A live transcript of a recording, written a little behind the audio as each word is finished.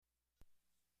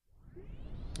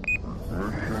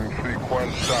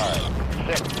start.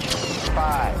 6,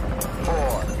 5,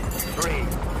 4, 3,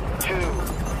 2,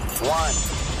 1,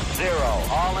 0.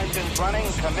 All engines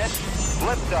running. Commit.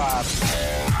 Liftoff.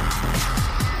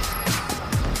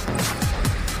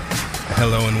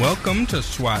 Hello and welcome to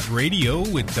SWAT Radio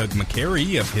with Doug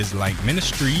McCary of His Light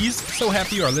Ministries. So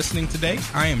happy you are listening today.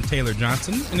 I am Taylor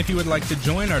Johnson, and if you would like to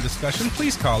join our discussion,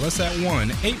 please call us at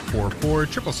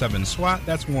 1-844-777-SWAT.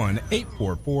 That's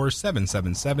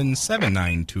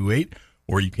 1-844-777-7928.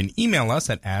 Or you can email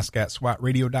us at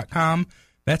ask@swatradio.com.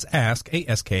 That's ask,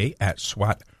 A-S-K,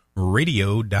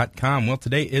 @swatradio.com. Well,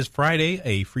 today is Friday,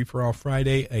 a free-for-all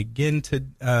Friday again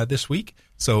this week.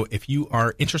 So if you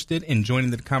are interested in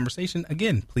joining the conversation,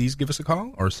 again, please give us a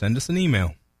call or send us an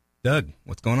email. Doug,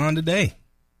 what's going on today?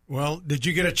 Well, did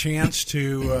you get a chance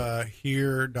to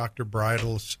hear Dr.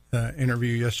 Bridle's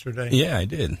interview yesterday? Yeah, I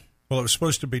did. Well, it was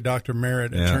supposed to be Dr.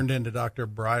 Merritt. It turned into Dr.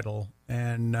 Bridle.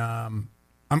 And I'm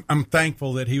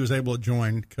thankful that he was able to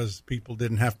join because people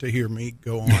didn't have to hear me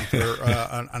go on for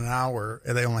an hour.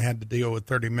 They only had to deal with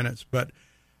 30 minutes. But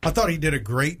I thought he did a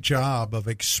great job of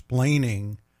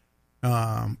explaining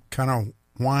kind of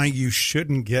why you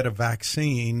shouldn't get a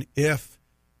vaccine if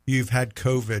you've had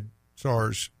COVID,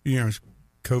 SARS,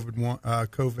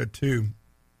 COVID-2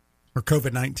 or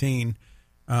COVID-19,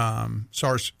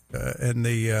 SARS and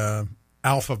the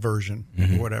alpha version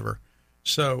or whatever.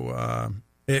 So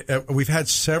we've had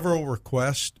several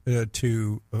requests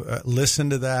to listen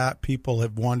to that. People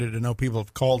have wanted to know. People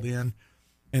have called in.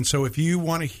 And so if you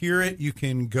want to hear it, you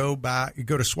can go to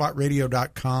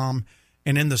swatradio.com.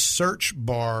 And in the search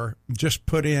bar, just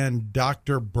put in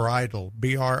Dr. Bridle,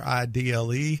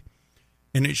 B-R-I-D-L-E,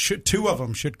 and it should, two of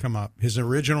them should come up, his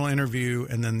original interview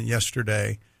and then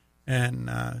yesterday. And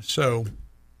so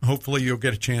hopefully you'll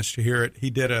get a chance to hear it. He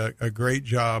did a great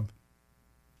job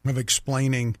of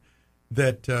explaining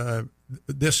that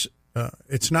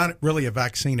it's not really a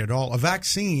vaccine at all. A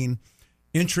vaccine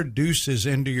introduces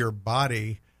into your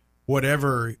body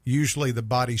whatever usually the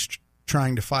body's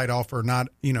trying to fight off or not,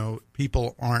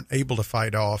 people aren't able to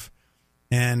fight off.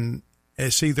 And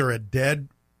it's either a dead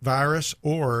virus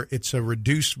or it's a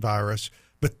reduced virus.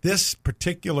 But this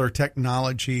particular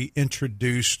technology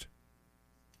introduced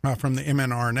from the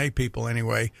mRNA people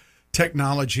anyway,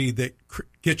 technology that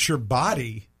gets your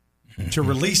body to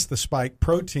release the spike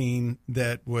protein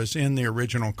that was in the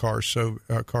original SARS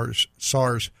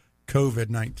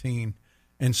COVID-19.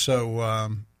 And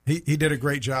so he did a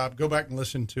great job. Go back and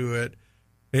listen to it.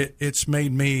 It's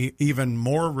made me even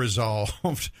more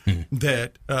resolved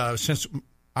that since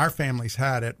our family's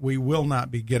had it, we will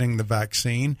not be getting the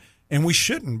vaccine. And we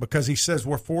shouldn't, because he says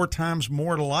we're 4 times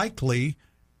more likely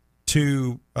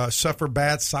to suffer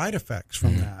bad side effects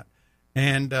from that.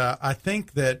 And I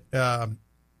think that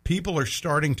people are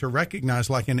starting to recognize,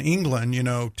 like in England,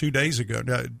 2 days ago.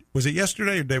 Was it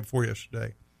yesterday or the day before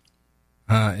yesterday?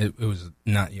 It was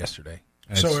not yesterday.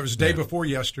 So it was the day before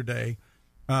yesterday.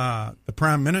 The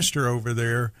prime minister over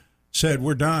there said,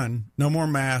 we're done. No more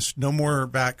masks, no more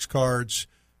vax cards.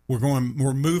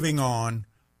 We're moving on.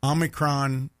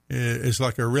 Omicron is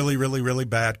like a really, really, really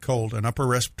bad cold, an upper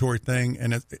respiratory thing,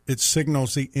 and it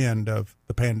signals the end of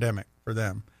the pandemic for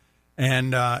them.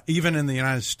 And even in the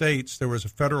United States, there was a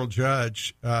federal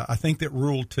judge, I think, that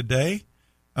ruled today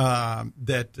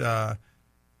that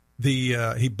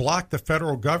he blocked the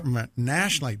federal government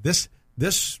nationally. This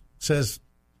says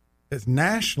that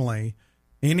nationally,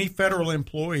 any federal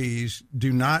employees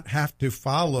do not have to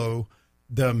follow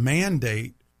the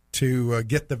mandate to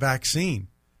get the vaccine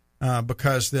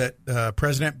because that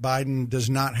President Biden does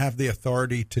not have the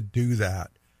authority to do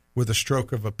that with a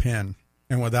stroke of a pen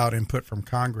and without input from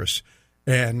Congress.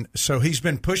 And so he's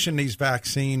been pushing these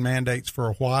vaccine mandates for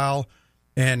a while,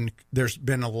 and there's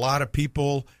been a lot of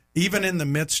people, even in the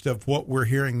midst of what we're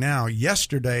hearing now.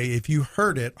 Yesterday, if you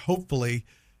heard it, hopefully,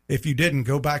 if you didn't,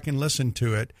 go back and listen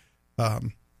to it.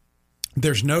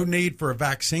 There's no need for a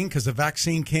vaccine because the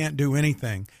vaccine can't do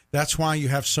anything. That's why you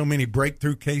have so many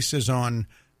breakthrough cases on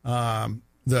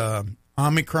the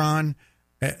Omicron.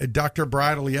 Dr.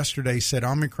 Bridle yesterday said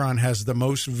Omicron has the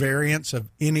most variants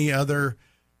of any other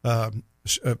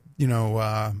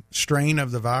strain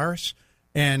of the virus,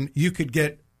 and you could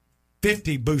get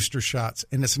 50 booster shots,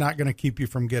 and it's not going to keep you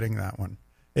from getting that one.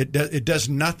 It does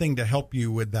nothing to help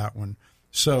you with that one.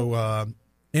 So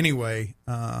anyway,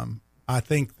 I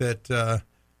think that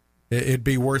it'd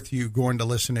be worth you going to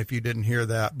listen if you didn't hear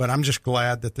that. But I'm just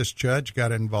glad that this judge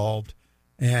got involved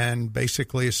and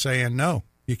basically is saying, no,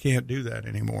 you can't do that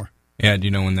anymore. Yeah, do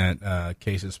you know when that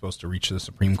case is supposed to reach the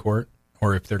Supreme Court,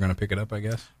 or if they're going to pick it up? I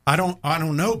guess I don't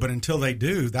know, but until they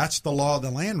do, that's the law of the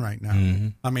land right now. Mm-hmm.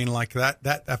 I mean, like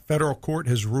that federal court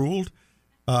has ruled,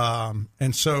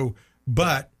 And so,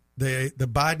 but the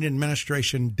Biden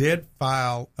administration did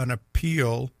file an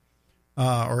appeal,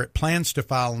 or it plans to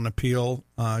file an appeal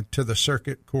to the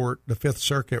circuit court, the Fifth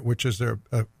Circuit, which is the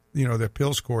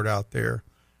appeals court out there.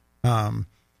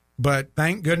 But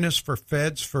thank goodness for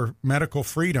Feds for Medical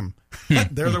Freedom.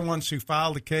 They're the ones who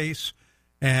filed the case,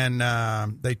 and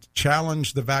they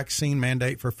challenged the vaccine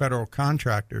mandate for federal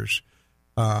contractors.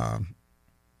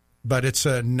 But it's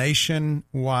a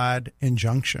nationwide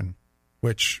injunction,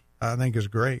 which I think is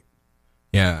great.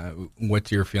 Yeah.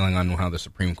 What's your feeling on how the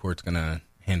Supreme Court's going to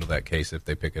handle that case if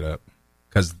they pick it up?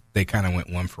 Because they kind of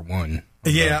went one for one.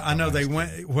 Yeah, I know they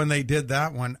went when they did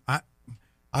that one. I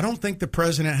don't think the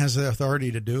president has the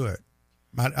authority to do it.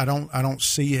 I don't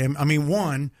see him. I mean,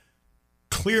 one,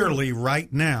 clearly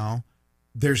right now,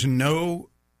 there's no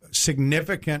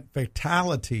significant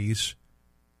fatalities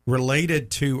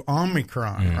related to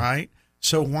Omicron, right?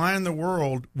 So why in the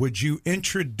world would you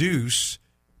introduce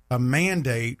a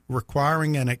mandate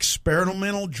requiring an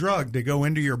experimental drug to go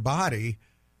into your body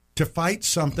to fight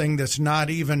something that's not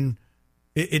even,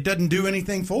 it doesn't do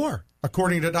anything for,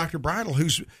 according to Dr. Bridle,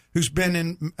 who's been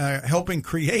in helping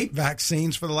create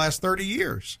vaccines for the last 30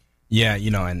 years. Yeah,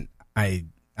 and I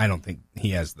don't think he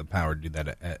has the power to do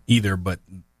that either, but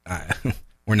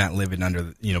we're not living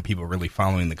under, people really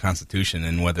following the Constitution,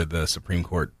 and whether the Supreme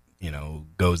Court,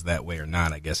 goes that way or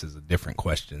not, I guess is a different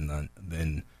question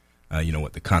than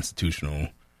what the constitutional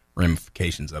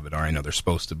ramifications of it are. I know they're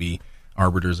supposed to be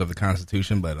arbiters of the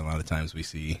Constitution, but a lot of times we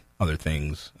see other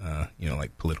things,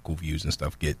 like political views and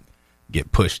stuff get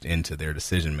pushed into their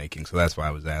decision making. So that's why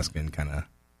I was asking kind of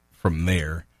from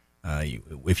there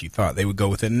if you thought they would go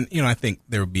with it. And, I think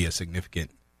there would be a significant,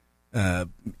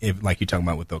 if like you're talking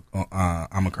about with the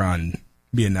Omicron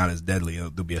being not as deadly,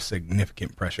 there'll be a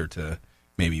significant pressure to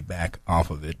maybe back off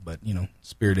of it. But, the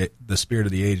spirit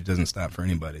of the age doesn't stop for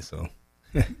anybody. So,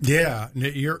 yeah,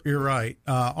 you're right.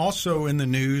 Also in the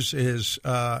news is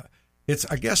it's,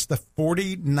 I guess, the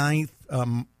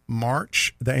 49th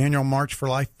march, the annual March for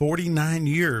Life, 49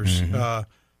 years,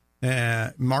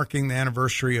 marking the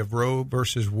anniversary of Roe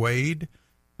versus Wade.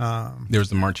 There was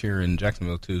the march here in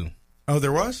Jacksonville, too. Oh,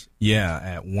 there was? Yeah,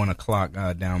 at 1 o'clock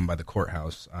down by the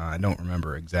courthouse. I don't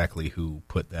remember exactly who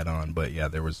put that on, but, yeah,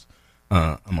 there was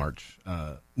a march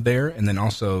there. And then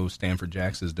also Stanford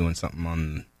Jacks is doing something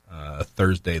on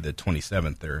Thursday, the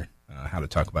 27th, there, how to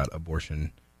talk about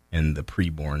abortion and the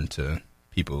preborn to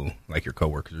people like your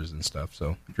coworkers and stuff.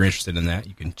 So if you're interested in that,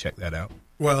 you can check that out.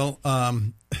 Well,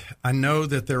 I know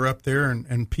that they're up there,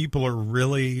 and people are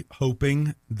really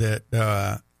hoping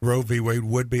that Roe v. Wade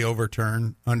would be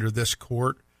overturned under this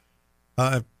court.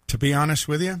 To be honest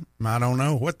with you, I don't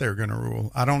know what they're going to rule.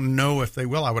 I don't know if they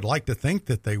will. I would like to think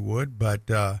that they would, but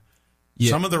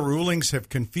some of the rulings have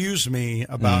confused me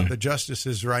about the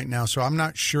justices right now, so I'm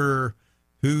not sure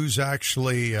who's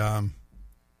actually, I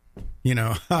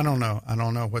don't know. I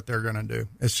don't know what they're going to do.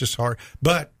 It's just hard.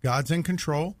 But God's in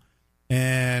control,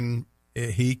 and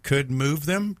he could move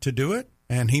them to do it,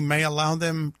 and he may allow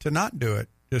them to not do it.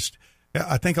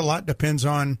 I think a lot depends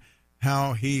on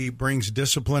how he brings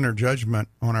discipline or judgment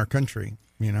on our country,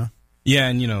 Yeah,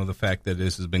 and, the fact that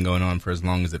this has been going on for as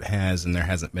long as it has, and there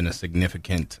hasn't been a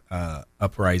significant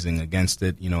uprising against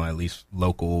it, at least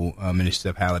local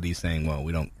municipalities saying, well,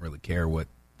 we don't really care what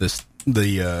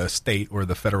the state or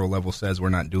the federal level says. We're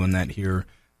not doing that here.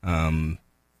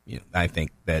 I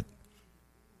think that,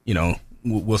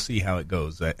 we'll see how it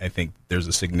goes. I think there's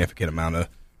a significant amount of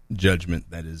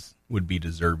judgment that would be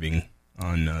deserving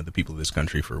on the people of this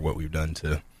country for what we've done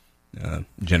to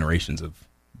generations of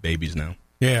babies now.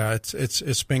 Yeah,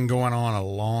 it's been going on a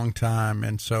long time,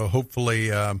 and so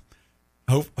hopefully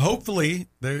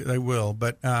they will.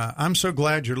 But I'm so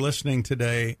glad you're listening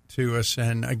today to us.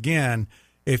 And again,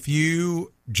 if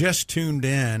you just tuned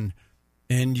in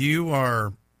and you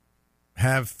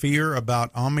have fear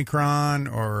about Omicron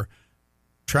or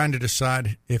trying to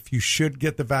decide if you should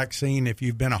get the vaccine, if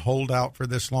you've been a holdout for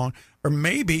this long, or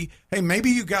maybe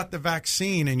you got the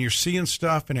vaccine and you're seeing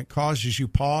stuff and it causes you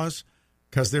pause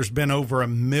because there's been over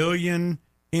 1 million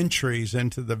entries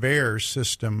into the VAERS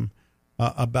system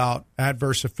about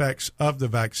adverse effects of the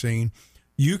vaccine.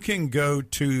 You can go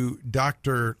to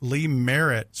Dr. Lee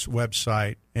Merritt's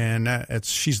website, and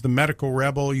she's the Medical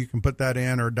Rebel. You can put that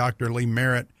in, or Dr. Lee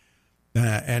Merritt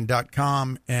and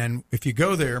 .com. And if you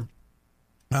go there,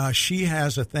 she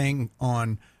has a thing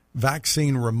on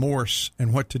vaccine remorse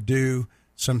and what to do,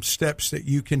 some steps that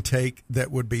you can take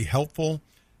that would be helpful.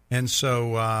 And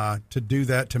so to do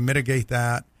that, to mitigate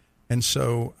that. And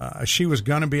so she was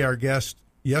going to be our guest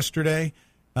yesterday,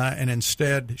 and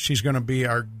instead she's going to be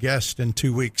our guest in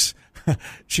 2 weeks.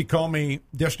 She called me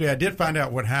yesterday. I did find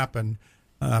out what happened.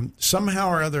 Somehow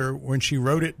or other, when she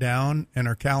wrote it down in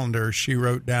her calendar, she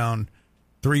wrote down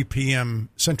 3 p.m.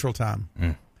 Central Time.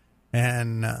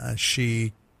 And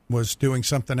she was doing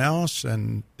something else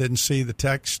and didn't see the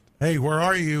text. Hey, where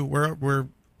are you? We're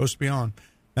supposed to be on.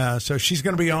 So she's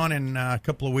going to be on in a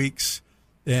couple of weeks,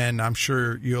 and I'm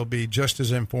sure you'll be just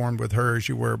as informed with her as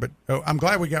you were. But I'm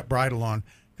glad we got Bridle on,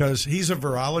 because he's a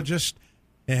virologist.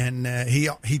 And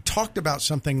he talked about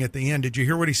something at the end. Did you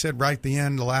hear what he said right at the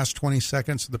end, the last 20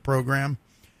 seconds of the program?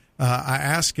 I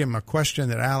asked him a question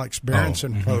that Alex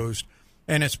Berenson posed,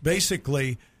 and it's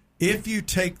basically, if you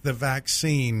take the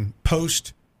vaccine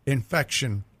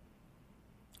post-infection,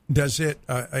 does it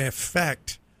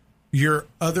affect your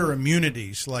other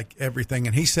immunities like everything?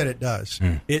 And he said it does.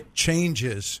 It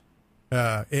changes,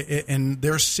 and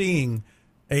they're seeing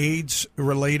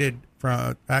AIDS-related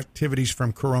activities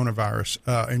from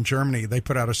coronavirus. In Germany, they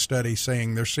put out a study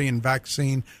saying they're seeing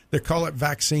they call it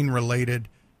vaccine-related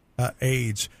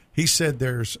AIDS. He said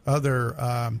there's other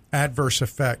adverse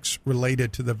effects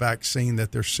related to the vaccine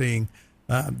that they're seeing,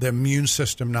 the immune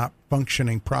system not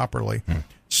functioning properly.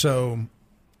 So,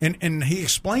 and he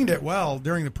explained it well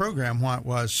during the program, why it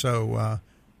was. So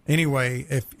anyway,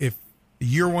 if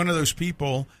you're one of those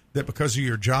people that because of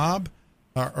your job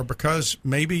or because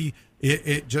maybe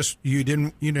it just you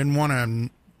didn't want to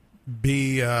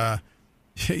be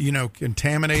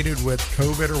contaminated with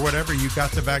COVID or whatever, you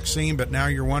got the vaccine, but now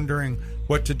you're wondering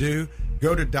what to do,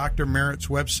 go to Dr. Merritt's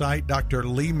website,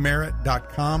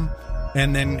 drleemerritt.com,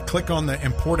 and then click on the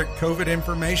important COVID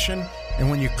information. And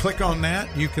when you click on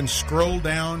that, you can scroll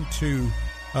down to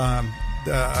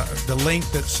the link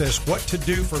that says what to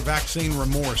do for vaccine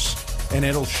remorse, and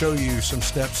it'll show you some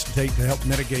steps to take to help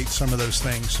mitigate some of those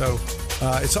things. So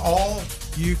it's all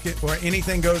you can, or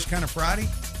anything goes kind of Friday.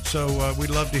 So we'd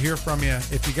love to hear from you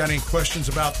if you got any questions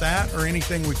about that or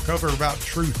anything we cover about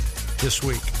truth this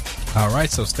week. All right,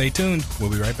 so stay tuned. We'll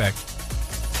be right back.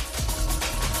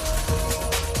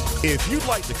 If you'd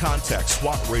like to contact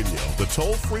SWAT Radio, the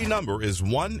toll-free number is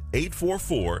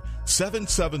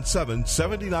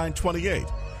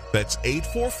 1-844-777-7928. That's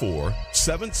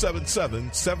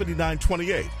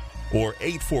 844-777-7928 or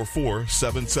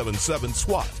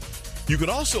 844-777-SWAT. You can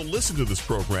also listen to this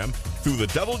program through the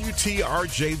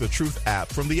WTRJ The Truth app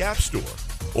from the App Store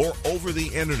or over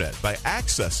the internet by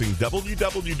accessing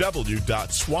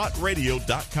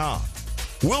www.swatradio.com.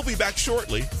 We'll be back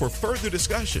shortly for further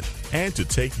discussion and to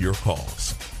take your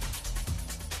calls.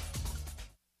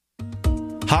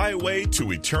 Highway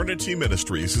to Eternity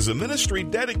Ministries is a ministry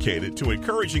dedicated to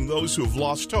encouraging those who have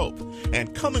lost hope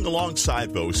and coming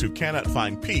alongside those who cannot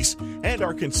find peace and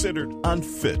are considered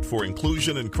unfit for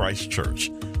inclusion in Christ's church.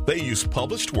 They use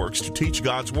published works to teach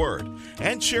God's Word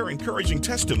and share encouraging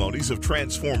testimonies of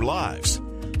transformed lives.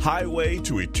 Highway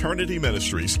to Eternity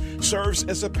Ministries serves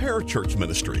as a parachurch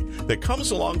ministry that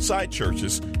comes alongside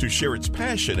churches to share its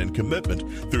passion and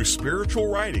commitment through spiritual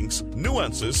writings,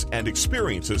 nuances, and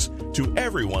experiences to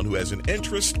everyone who has an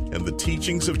interest in the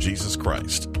teachings of Jesus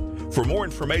Christ. For more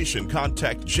information,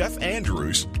 contact Jeff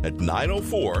Andrews at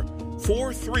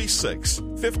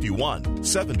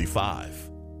 904-436-5175.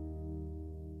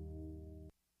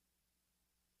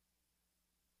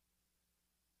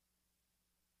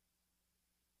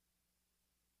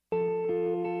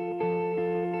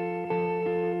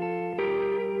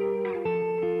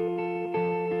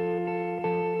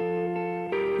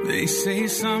 They say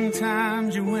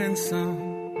sometimes you win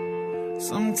some,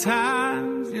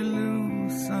 sometimes you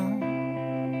lose some.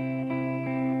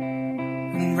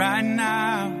 And right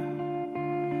now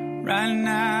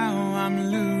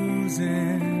I'm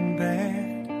losing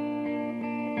bad.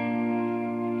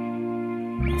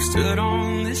 I've stood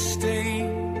on this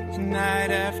stage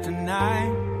night after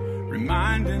night,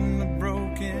 reminding the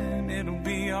broken it'll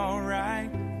be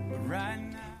alright. But right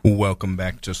now, welcome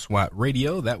back to SWAT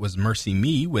Radio. That was Mercy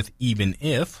Me with Even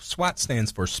If. SWAT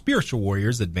stands for Spiritual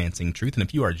Warriors Advancing Truth. And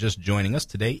if you are just joining us,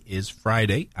 today is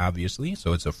Friday, obviously,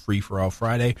 so it's a free-for-all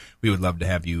Friday. We would love to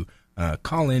have you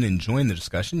call in and join the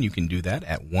discussion. You can do that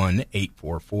at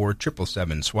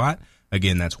 1-844-777-SWAT.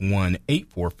 Again, that's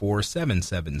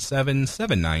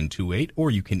 1-844-777-7928. Or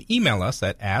you can email us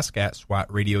at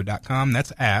ask@swatradio.com.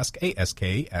 That's ask,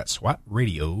 A-S-K,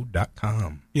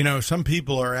 @swatradio.com. You know, some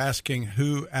people are asking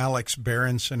who Alex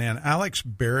Berenson is. Alex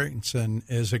Berenson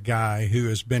is a guy who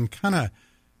has been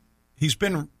he's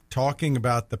been talking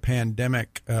about the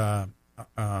pandemic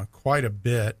quite a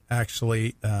bit,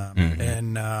 actually.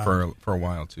 And for a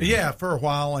while, too. Yeah, for a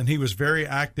while. And he was very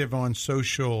active on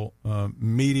social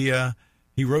media.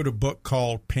 He wrote a book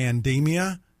called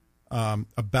Pandemia,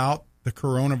 about the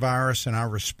coronavirus and our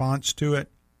response to it.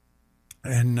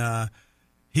 And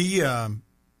he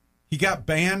got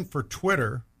banned for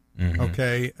Twitter,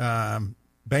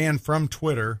 banned from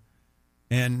Twitter.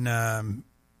 And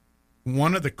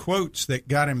one of the quotes that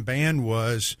got him banned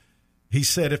was, he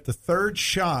said, if the third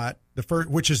shot,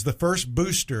 which is the first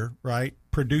booster, right,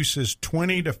 produces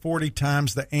 20 to 40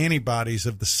 times the antibodies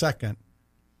of the second,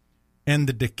 and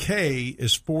the decay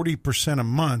is 40% a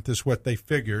month is what they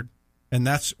figured, and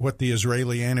that's what the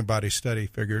Israeli antibody study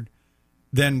figured,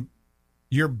 then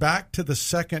you're back to the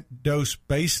second dose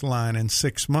baseline in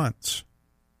 6 months,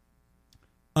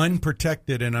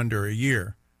 unprotected and under a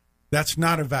year. That's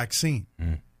not a vaccine.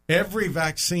 Every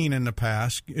vaccine in the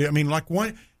past, I mean, like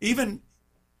one, even,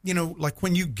 like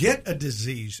when you get a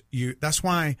disease, that's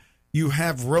why you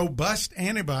have robust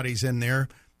antibodies in there.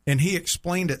 And he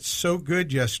explained it so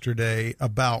good yesterday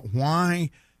about why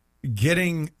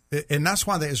and that's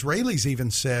why the Israelis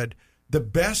even said the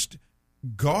best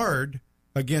guard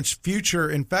against future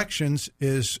infections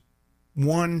is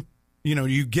one,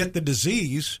 you get the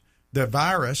disease, you get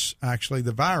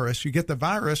the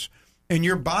virus, and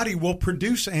your body will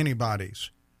produce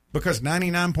antibodies, because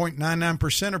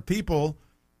 99.99% of people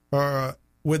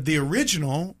with the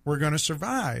original were going to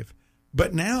survive.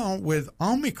 But now with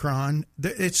Omicron,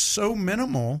 it's so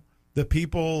minimal, the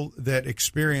people that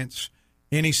experience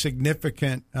any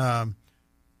significant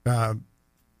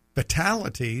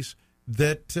fatalities,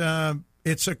 that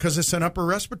it's because it's an upper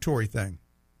respiratory thing.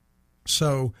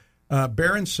 So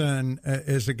Berenson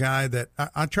is a guy that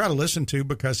I try to listen to,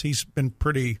 because he's been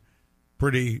pretty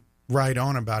right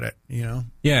on about it, Yeah,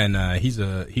 and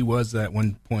he was at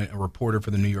one point a reporter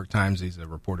for the New York Times. He's a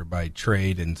reporter by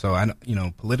trade, and so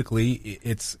politically,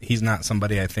 he's not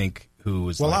somebody I think who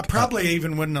is. Well, I probably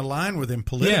even wouldn't align with him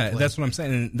politically. Yeah, that's what I'm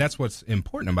saying. And that's what's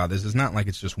important about this. It's not like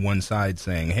it's just one side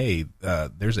saying, "Hey,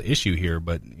 there's an issue here,"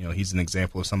 but he's an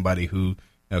example of somebody who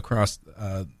across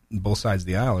both sides of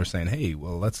the aisle are saying, "Hey,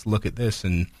 well, let's look at this,"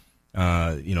 and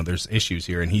there's issues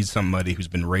here, and he's somebody who's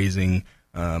been raising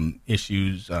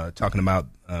issues, talking about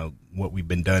what we've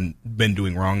been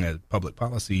doing wrong as public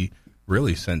policy,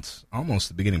 really since almost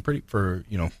the beginning, for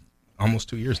almost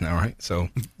 2 years now, right? So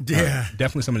yeah,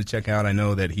 definitely somebody to check out. I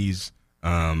know that he's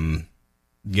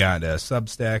got a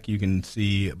Substack. You can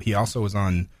see he also was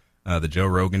on the Joe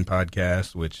Rogan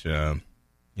podcast, which I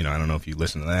don't know if you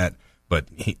listen to that, but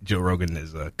Joe Rogan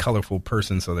is a colorful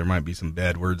person, so there might be some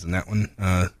bad words in that one.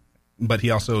 But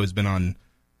he also has been on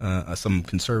some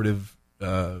conservative.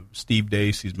 Steve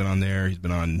Deace, he's been on there. He's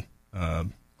been on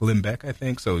Glenn Beck, I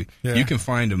think. So you can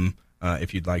find him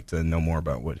if you'd like to know more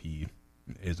about what he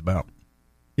is about.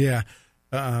 Yeah,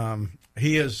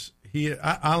 he is.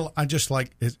 I just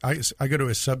like I go to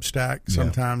his Substack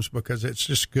sometimes because it's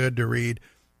just good to read.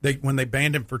 When they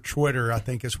banned him for Twitter, I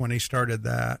think is when he started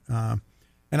that.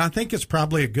 And I think it's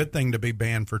probably a good thing to be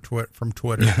banned from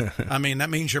Twitter. I mean,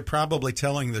 that means you're probably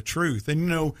telling the truth.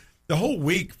 And the whole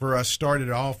week for us started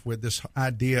off with this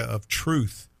idea of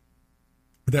truth,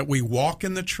 that we walk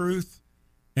in the truth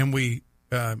and we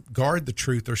guard the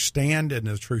truth, or stand in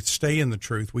the truth, stay in the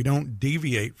truth. We don't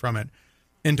deviate from it.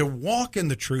 And to walk in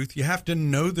the truth, you have to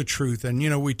know the truth. And,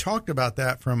 we talked about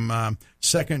that from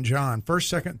 2 John.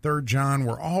 1st, 2nd, 3rd John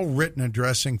were all written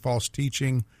addressing false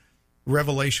teaching.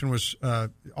 Revelation was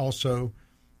also.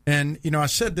 And, I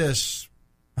said this,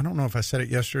 I don't know if I said it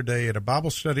yesterday at a Bible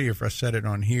study or if I said it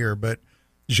on here, but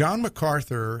John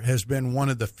MacArthur has been one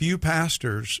of the few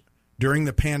pastors during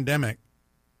the pandemic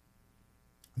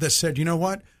that said, you know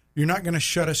what? You're not going to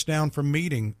shut us down from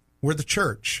meeting. We're the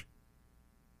church.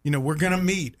 We're going to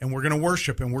meet and we're going to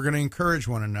worship and we're going to encourage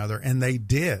one another. And they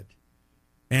did.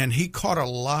 And he caught a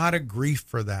lot of grief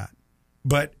for that.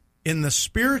 But in the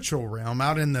spiritual realm,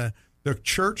 out in the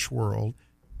church world,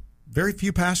 very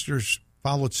few pastors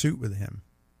followed suit with him.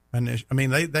 And I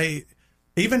mean, they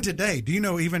even today, do you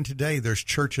know, even today, there's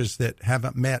churches that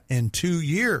haven't met in 2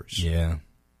 years. Yeah.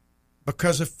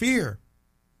 Because of fear.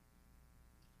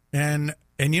 And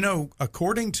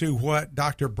according to what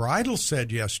Dr. Bridle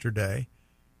said yesterday,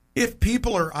 if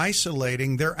people are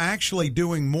isolating, they're actually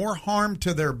doing more harm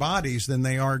to their bodies than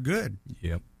they are good.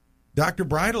 Yep. Dr.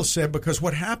 Bridle said, because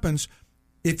what happens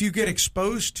if you get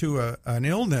exposed to an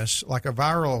illness like a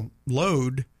viral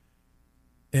load,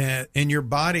 and your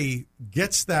body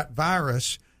gets that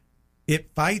virus,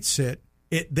 it fights it,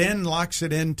 it then locks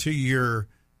it into your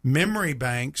memory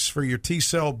banks for your T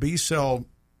cell, B cell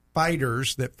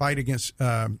fighters that fight against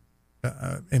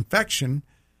infection,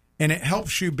 and it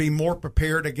helps you be more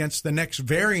prepared against the next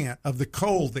variant of the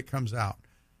cold that comes out.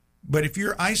 But if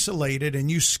you're isolated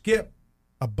and you skip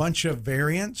a bunch of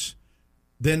variants,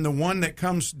 then the one that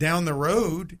comes down the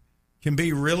road can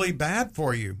be really bad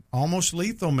for you, almost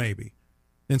lethal maybe.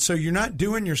 And so you're not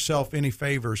doing yourself any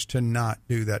favors to not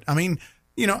do that. I mean,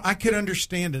 I could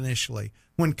understand initially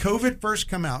when COVID first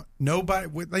came out,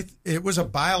 it was a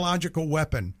biological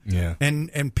weapon. Yeah.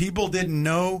 And people didn't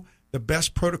know the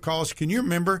best protocols. Can you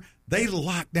remember? They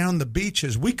locked down the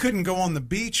beaches. We couldn't go on the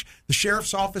beach. The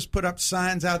sheriff's office put up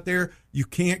signs out there. You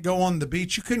can't go on the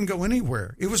beach. You couldn't go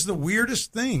anywhere. It was the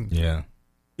weirdest thing. Yeah.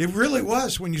 It really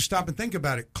was when you stop and think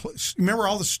about it. Remember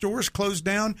all the stores closed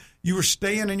down? You were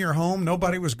staying in your home.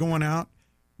 Nobody was going out.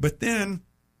 But then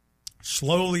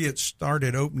slowly it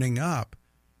started opening up.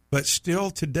 But still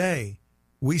today,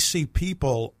 we see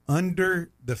people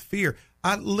under the fear.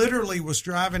 I literally was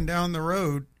driving down the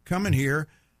road coming here,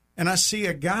 and I see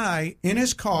a guy in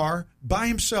his car by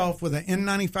himself with an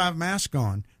N95 mask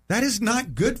on. That is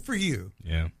not good for you.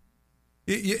 Yeah.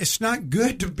 It's not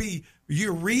good to be,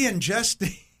 you're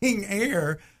re-ingesting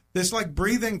air that's like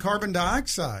breathing carbon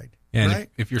dioxide. Yeah, right?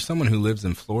 If you're someone who lives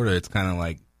in Florida, it's kind of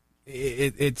like,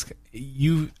 it's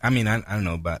you. I mean, I don't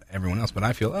know about everyone else, but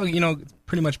I feel, it's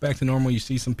pretty much back to normal. You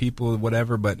see some people,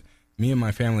 whatever, but me and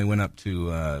my family went up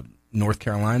to North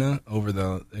Carolina over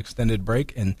the extended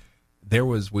break, and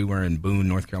we were in Boone,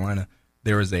 North Carolina.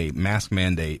 There was a mask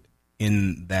mandate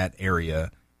in that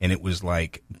area, and it was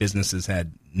like businesses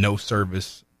had no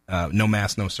service, no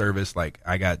mask, no service. Like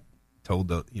I got told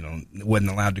that,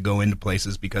 wasn't allowed to go into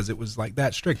places because it was like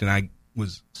that strict. And I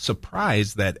was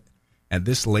surprised that at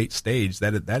this late stage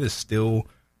that is still,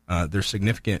 there's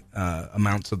significant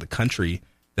amounts of the country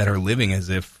that are living as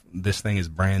if this thing is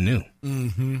brand new.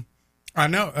 Mm-hmm. I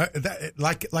know,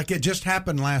 like it just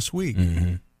happened last week.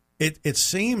 Mm-hmm. It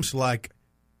seems like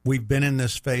we've been in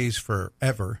this phase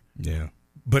forever. Yeah.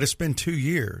 But it's been 2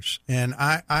 years. And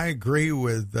I agree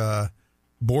with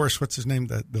Boris, what's his name,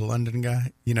 the London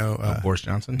guy? Boris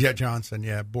Johnson? Yeah, Johnson.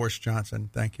 Yeah, Boris Johnson.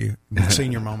 Thank you.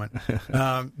 Senior moment.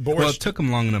 Boris, well, it took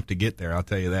him long enough to get there, I'll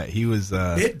tell you that. He was...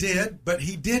 It did, but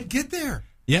he did get there.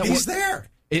 Yeah, He's there.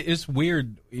 It's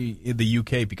weird in the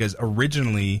UK because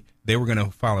originally they were going to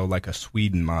follow like a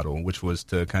Sweden model, which was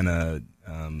to kind of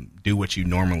do what you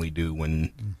normally do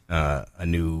when a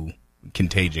new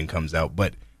contagion comes out.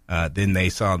 But then they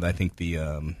saw, I think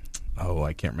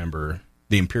I can't remember,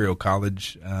 the Imperial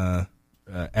College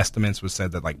estimates was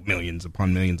said that like millions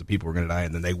upon millions of people were going to die,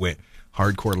 and then they went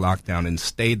hardcore lockdown and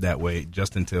stayed that way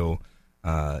just until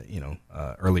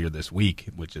earlier this week,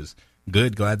 which is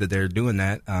good. Glad that they're doing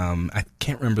that. I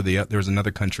can't remember there was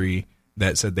another country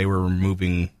that said they were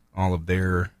removing all of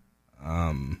their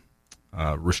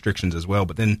restrictions as well.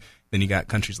 But then you got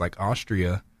countries like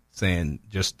Austria saying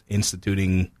just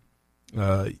instituting,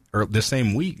 or this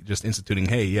same week, just instituting,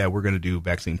 hey, yeah, we're going to do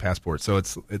vaccine passports. So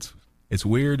it's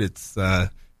weird. It's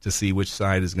to see which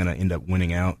side is going to end up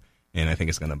winning out, and I think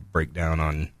it's going to break down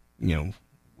on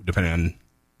depending on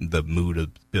the mood of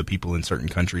the people in certain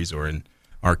countries or in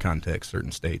our context,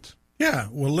 certain states. Yeah.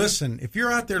 Well, listen, if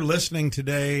you're out there listening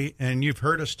today and you've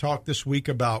heard us talk this week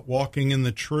about walking in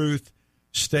the truth,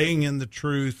 staying in the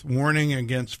truth, warning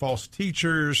against false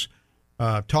teachers,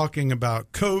 talking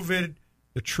about COVID,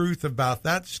 the truth about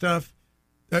that stuff,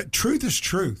 truth is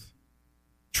truth.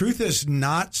 Truth is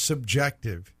not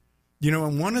subjective.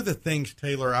 And one of the things,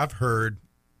 Taylor, I've heard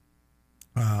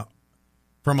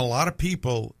from a lot of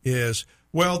people is,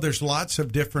 well, there's lots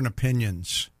of different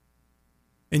opinions.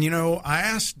 And, I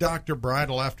asked Dr.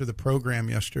 Bridle after the program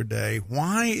yesterday,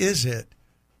 why is it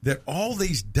that all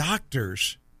these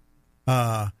doctors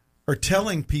are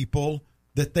telling people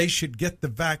that they should get the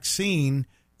vaccine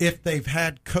if they've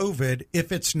had COVID,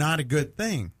 if it's not a good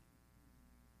thing?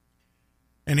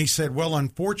 And he said, well,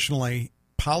 unfortunately,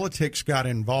 politics got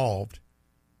involved,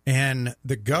 and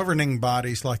the governing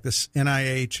bodies like the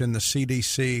NIH and the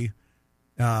CDC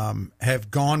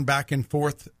have gone back and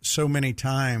forth so many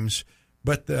times.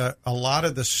 But a lot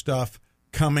of the stuff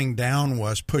coming down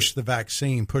was push the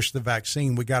vaccine.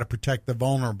 We got to protect the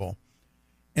vulnerable.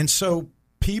 And so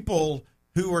people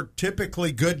who are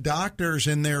typically good doctors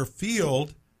in their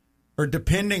field are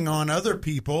depending on other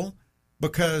people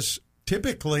because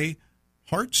typically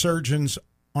heart surgeons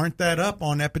aren't that up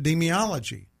on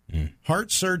epidemiology.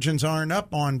 Heart surgeons aren't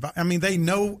up on, they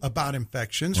know about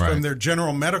infections from their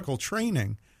general medical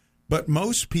training, but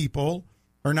most people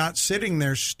are not sitting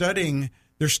there studying.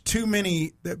 There's too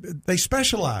many, they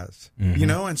specialize,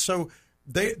 and so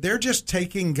they're just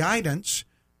taking guidance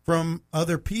from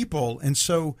other people. And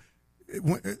so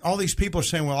all these people are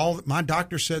saying, well, my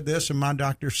doctor said this and my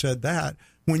doctor said that.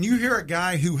 When you hear a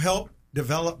guy who helped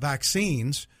develop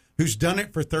vaccines, who's done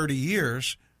it for 30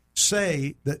 years,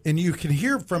 say that, and you can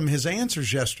hear from his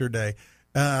answers yesterday,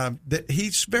 that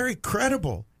he's very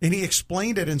credible, and he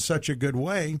explained it in such a good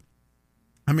way.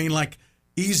 I mean, like,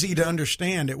 easy to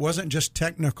understand. It wasn't just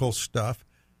technical stuff.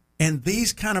 And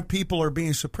these kind of people are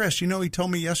being suppressed. You know, he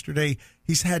told me yesterday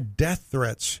he's had death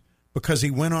threats because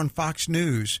he went on Fox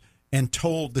News and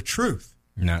told the truth.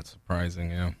 Not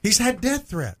surprising, yeah. He's had death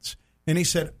threats. And he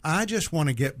said, I just want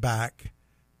to get back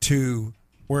to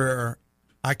where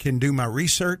I can do my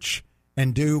research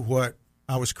and do what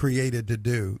I was created to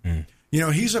do. You know,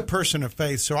 he's a person of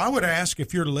faith. So I would ask,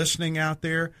 if you're listening out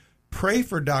there, pray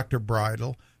for Dr.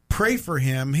 Bridle. Pray for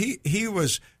him. He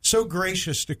was so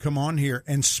gracious to come on here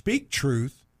and speak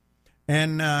truth.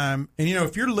 And you know,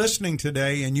 if you're listening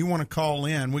today and you want to call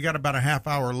in, we got about a half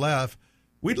hour left.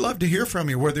 We'd love to hear from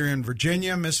you, whether you're in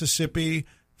Virginia, Mississippi,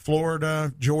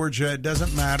 Florida, Georgia. It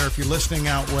doesn't matter if you're listening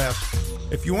out west.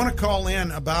 If you want to call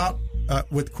in about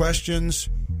with questions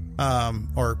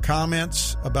or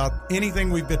comments about anything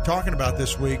we've been talking about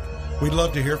this week, we'd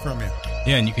love to hear from you.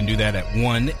 Yeah, and you can do that at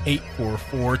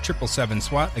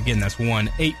 1-844-777-SWAT. Again, that's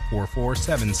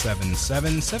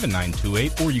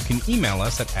 1-844-777-7928. Or you can email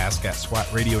us at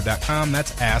ask@swatradio.com.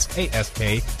 That's ask,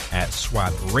 A-S-K,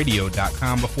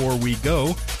 @swatradio.com. Before we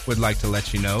go, we'd like to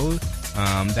let you know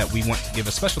that we want to give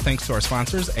a special thanks to our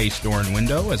sponsors, Ace Door and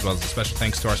Window, as well as a special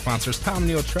thanks to our sponsors, Tom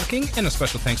Neal Trucking, and a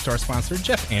special thanks to our sponsor,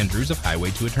 Jeff Andrews of Highway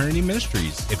to Eternity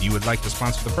Ministries. If you would like to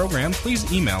sponsor the program,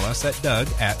 please email us at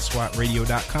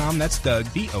Doug@swatradio.com. That's Doug,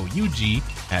 D-O-U-G,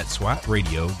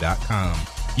 @swatradio.com.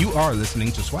 You are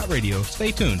listening to SWAT Radio.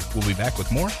 Stay tuned. We'll be back with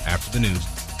more after the news.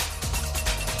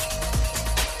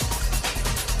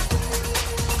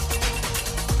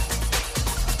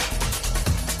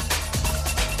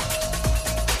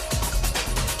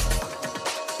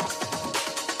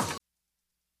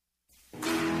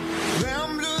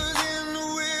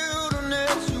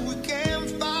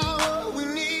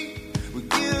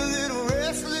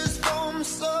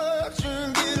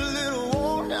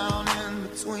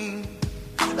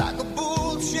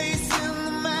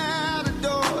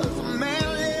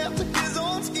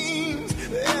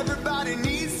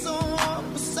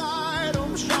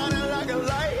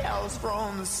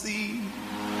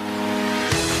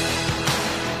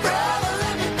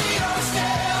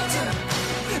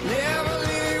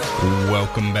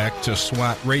 Welcome back to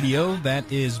SWAT Radio.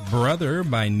 That is Brother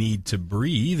by Need to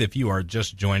Breathe. If you are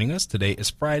just joining us, today is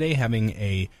Friday, having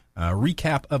a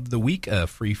recap of the week,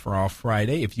 Free for All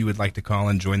Friday. If you would like to call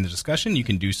and join the discussion, you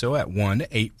can do so at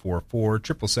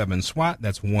 1-844-777-SWAT.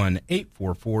 That's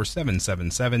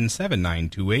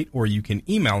 1-844-777-7928. Or you can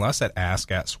email us at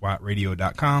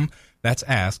ask@swatradio.com. That's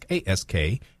ask,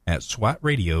 A-S-K,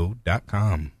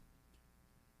 @swatradio.com.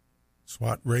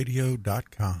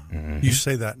 SWATradio.com. Mm-hmm. You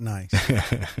say that nice.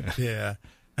 Yeah.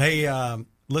 Hey,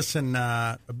 listen,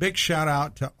 a big shout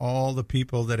out to all the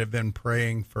people that have been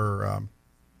praying for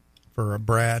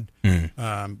Brad,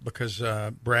 because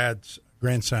Brad's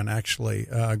grandson, actually,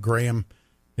 Graham,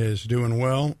 is doing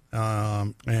well,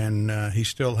 and he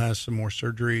still has some more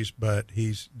surgeries, but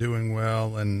he's doing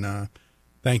well, and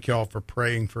thank you all for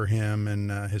praying for him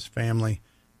and his family,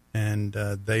 and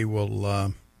they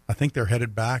will... I think they're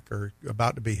headed back or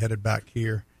about to be headed back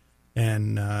here,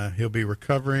 and he'll be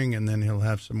recovering, and then he'll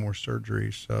have some more surgery.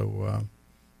 So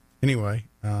anyway,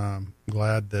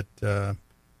 glad that the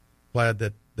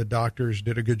doctors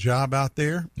did a good job out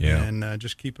there, and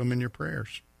just keep them in your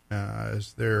prayers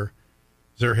as they're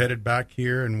headed back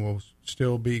here, and we'll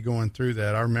still be going through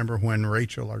that. I remember when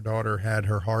Rachel, our daughter, had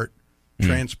her heart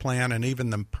transplant, and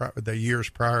even the years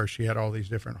prior, she had all these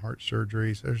different heart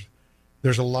surgeries.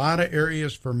 There's a lot of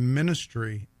areas for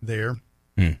ministry there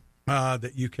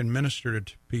that you can minister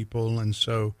to people. And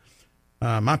so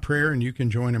my prayer, and you can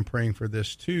join in praying for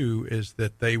this too, is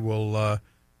that they will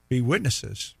be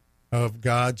witnesses of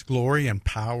God's glory and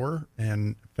power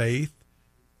and faith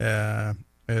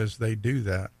as they do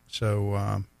that.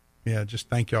 So, just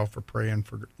thank y'all for praying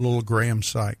for little Graham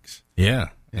Sykes. Yeah,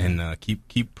 and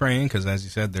keep praying, because as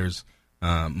you said, there's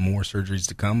more surgeries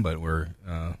to come, but we're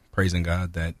praising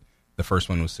God that the first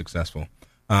one was successful.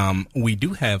 We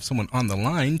do have someone on the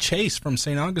line, Chase from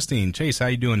St. Augustine. Chase, how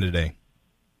you doing today?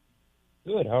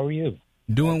 Good. How are you?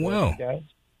 Doing well. Guys?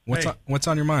 What's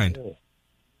on your mind? Good.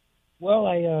 Well,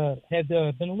 I had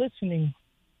been listening.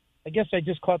 I guess I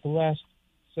just caught the last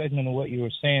segment of what you were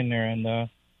saying there, and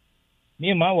me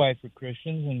and my wife are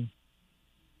Christians, and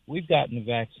we've gotten the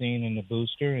vaccine and the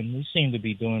booster, and we seem to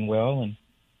be doing well. And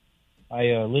I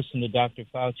listen to Dr.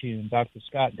 Fauci and Dr.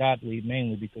 Scott Gottlieb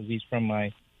mainly because he's from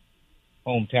my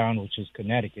hometown, which is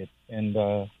Connecticut. And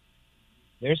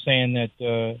they're saying that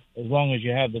as long as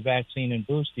you have the vaccine and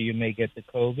booster, you may get the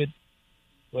COVID,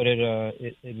 but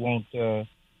it won't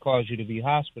cause you to be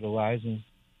hospitalized, and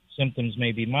symptoms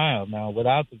may be mild. Now,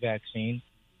 without the vaccine,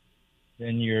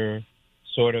 then you're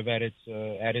sort of at its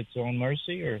own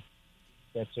mercy, or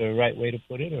that's a right way to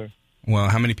put it, or? Well,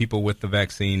 how many people with the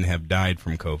vaccine have died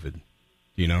from COVID? Do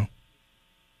you know?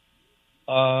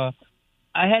 I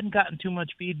hadn't gotten too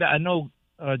much feedback. I know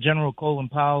General Colin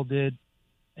Powell did,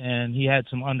 and he had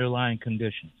some underlying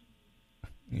conditions.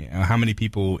 Yeah. How many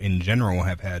people in general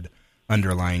have had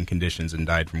underlying conditions and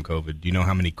died from COVID? Do you know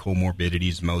how many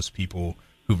comorbidities most people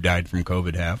who've died from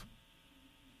COVID have?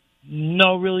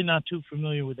 No, really not too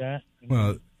familiar with that.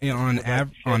 Well, on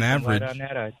average, on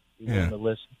that, I'd be willing to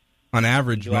listen. On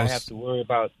average, do I have to worry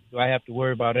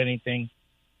about anything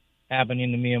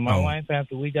happening to me and my wife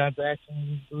after we got vaccinated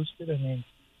and boosted? I mean,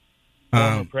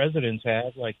 former presidents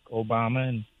have, like Obama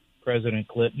and President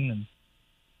Clinton, and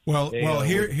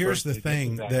here's the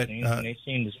thing that they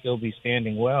seem to still be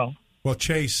standing well. Well,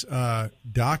 Chase,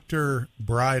 Dr.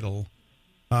 Bridle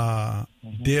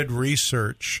did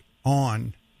research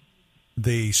on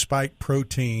the spike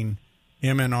protein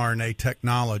mRNA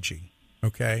technology.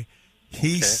 Okay,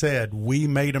 he said we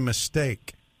made a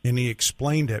mistake, and he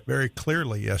explained it very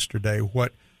clearly yesterday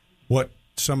what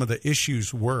some of the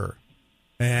issues were.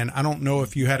 And I don't know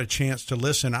if you had a chance to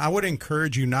listen. I would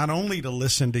encourage you not only to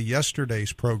listen to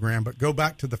yesterday's program, but go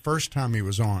back to the first time he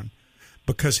was on,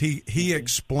 because he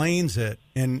explains it.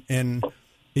 And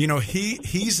you know,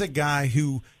 he's a guy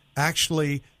who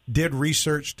actually did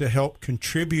research to help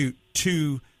contribute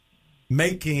to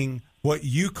making what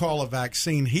you call a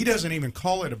vaccine. He doesn't even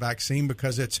call it a vaccine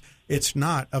because it's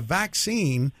not. A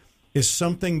vaccine is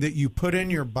something that you put in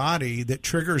your body that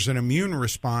triggers an immune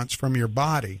response from your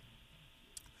body.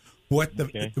 What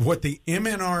the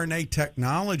mRNA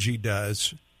technology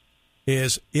does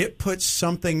is it puts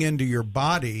something into your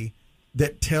body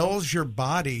that tells your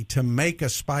body to make a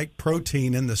spike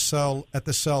protein in the cell at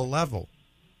the cell level.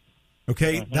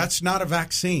 Okay, that's not a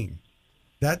vaccine.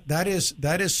 That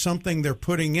is something they're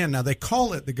putting in. Now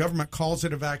the government calls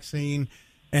it a vaccine,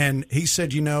 and he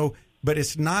said, but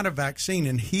it's not a vaccine.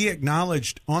 And he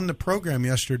acknowledged on the program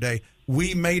yesterday,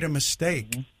 we made a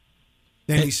mistake.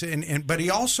 And he said, but he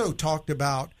also talked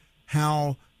about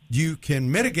how you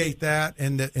can mitigate that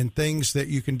and things that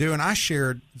you can do. And I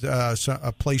shared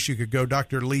a place you could go,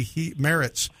 Dr. Lee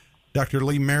Merritt's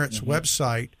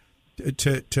website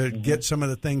to get some of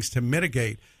the things to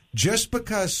mitigate. Just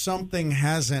because something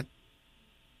hasn't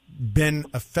been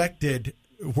affected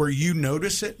where you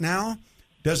notice it now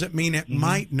doesn't mean it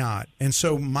might not. And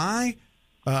so my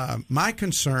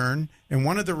concern, and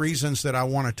one of the reasons that I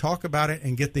want to talk about it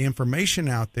and get the information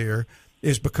out there,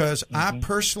 is because I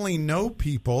personally know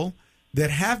people that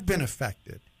have been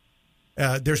affected.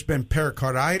 There's been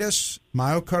pericarditis,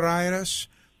 myocarditis.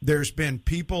 There's been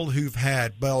people who've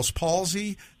had Bell's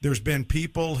palsy. There's been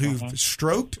people who've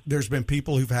stroked. There's been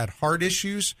people who've had heart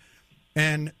issues.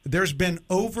 And there's been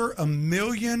over 1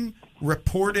 million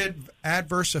reported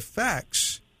adverse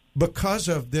effects because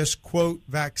of this, quote,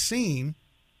 vaccine,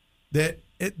 that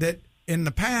in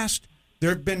the past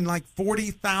there have been like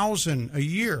 40,000 a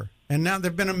year. And now there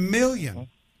have been 1 million.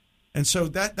 And so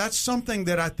that's something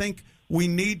that I think we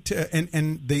need to,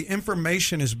 and the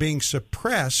information is being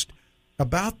suppressed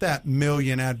about that 1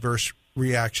 million adverse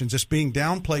reactions. It's being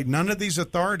downplayed. None of these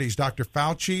authorities, Dr.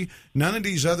 Fauci, none of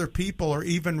these other people are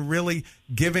even really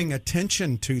giving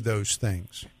attention to those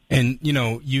things. And,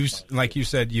 like you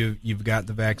said, you've got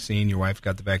the vaccine, your wife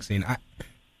got the vaccine.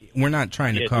 We're not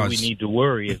trying to cause... do we need to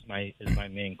worry is my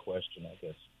main question, I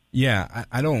guess. Yeah,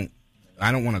 I don't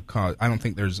want to cause... I don't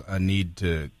think there's a need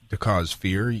to cause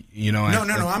fear. No,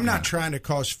 I'm not trying to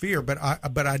cause fear, but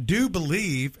I do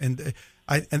believe, and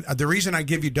the reason I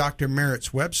give you Dr. Merritt's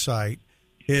website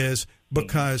is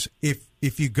because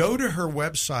if you go to her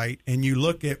website and you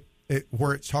look at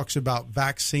where it talks about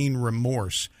vaccine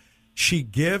remorse, she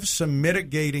gives some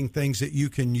mitigating things that you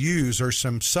can use, or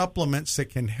some supplements that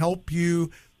can help you,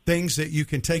 things that you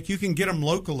can take. You can get them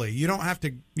locally. You don't have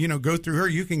to, go through her.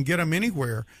 You can get them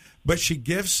anywhere. But she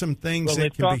gives some things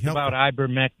that can be helpful. Well, they talked about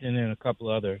ivermectin and a couple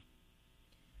other.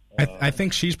 I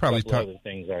think she's probably talking other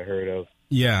things I heard of.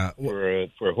 Yeah,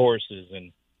 for horses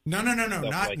and no,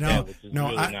 which is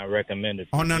really not recommended.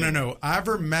 No.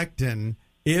 Ivermectin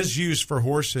is used for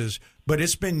horses, but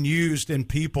it's been used in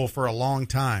people for a long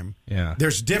time. Yeah,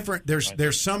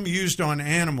 there's some used on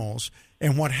animals,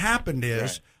 and what happened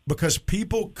is because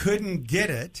people couldn't get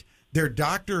it, their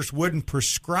doctors wouldn't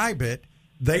prescribe it.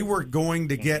 They were going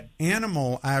to get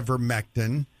animal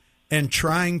ivermectin and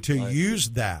trying to use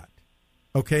that.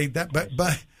 Okay,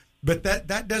 But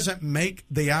that doesn't make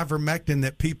the ivermectin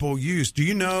that people use. Do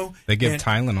you know? They give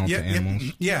Tylenol to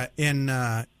animals.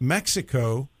 In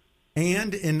Mexico,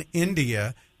 and in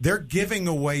India, they're giving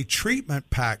away treatment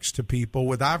packs to people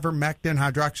with ivermectin,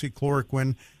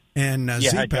 hydroxychloroquine, and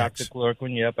Z-Paks.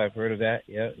 Hydroxychloroquine. Yep, I've heard of that.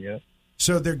 Yep.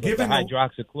 So they're But giving the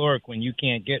hydroxychloroquine you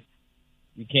can't get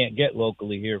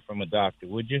locally here from a doctor,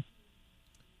 would you?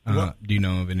 Do you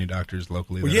know of any doctors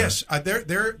locally? Well, yes,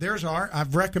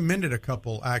 I've recommended a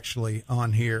couple actually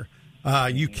on here.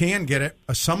 You can get it.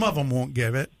 Some of them won't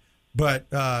give it, but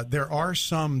there are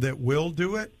some that will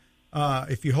do it.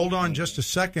 If you hold on just a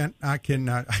second, I can.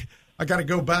 I got to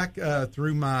go back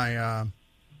through my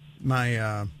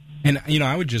And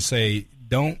I would just say,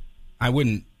 I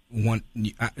wouldn't want.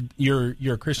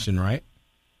 You're a Christian, right?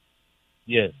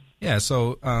 Yes. Yeah.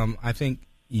 So I think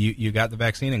you got the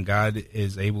vaccine, and God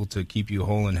is able to keep you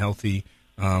whole and healthy,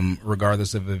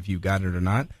 regardless of if you got it or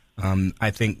not.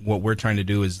 I think what we're trying to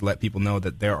do is let people know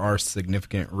that there are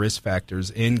significant risk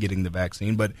factors in getting the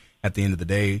vaccine, but at the end of the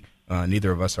day,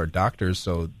 neither of us are doctors,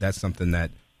 so that's something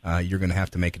that you're going to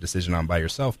have to make a decision on by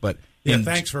yourself. But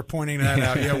thanks for pointing that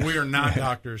out. Yeah, we are not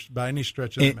doctors by any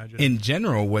stretch of the imagination. In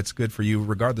general, what's good for you,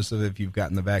 regardless of if you've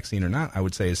gotten the vaccine or not, I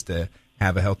would say is to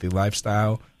have a healthy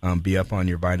lifestyle, be up on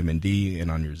your vitamin D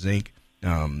and on your zinc,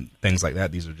 things like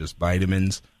that. These are just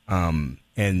vitamins, and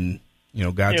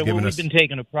God's given us. We've been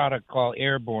taking a product called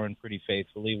Airborne pretty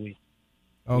faithfully. We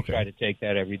try to take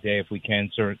that every day if we can,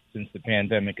 since the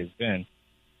pandemic has been,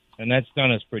 and that's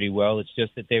done us pretty well. It's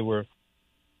just that they were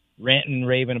ranting and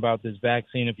raving about this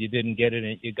vaccine. If you didn't get it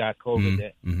and you got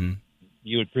COVID,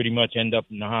 you would pretty much end up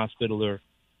in the hospital or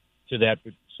to that.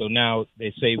 So now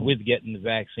they say with getting the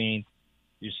vaccine,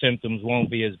 your symptoms won't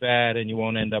be as bad and you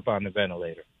won't end up on the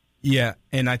ventilator. Yeah,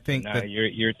 and I think now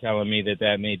you're telling me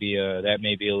that may be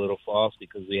a little false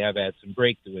because we have had some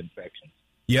breakthrough infections.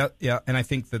 Yeah, and I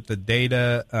think that the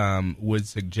data would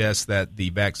suggest that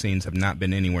the vaccines have not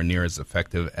been anywhere near as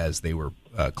effective as they were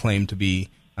claimed to be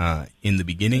in the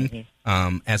beginning.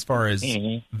 As far as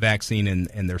vaccine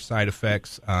and their side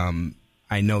effects,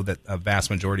 I know that a vast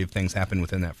majority of things happen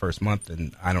within that first month,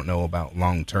 and I don't know about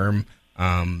long term.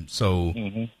 So,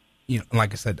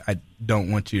 like I said, I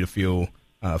don't want you to feel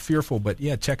fearful, but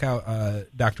yeah, check out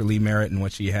Dr. Lee Merritt and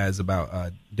what she has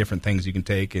about different things you can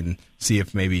take, and see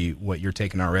if maybe what you're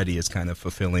taking already is kind of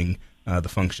fulfilling the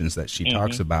functions that she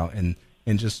talks about, and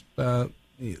just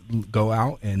go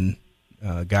out and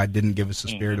God didn't give us a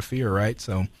spirit of fear, right?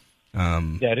 So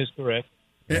that is correct.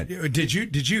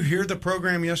 Did you hear the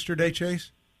program yesterday,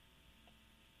 Chase?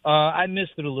 I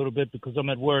missed it a little bit because I'm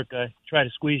at work. I try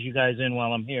to squeeze you guys in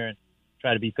while I'm here and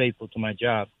try to be faithful to my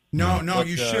job. No,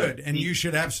 you should, and you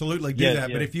should absolutely do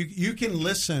that. But if you can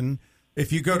listen,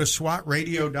 if you go to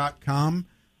SWATradio.com,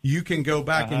 you can go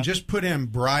back and just put in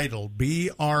Bridle,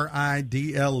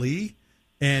 BRIDLE,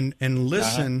 and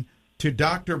listen to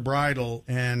Dr. Bridle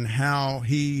and how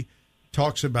he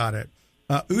talks about it.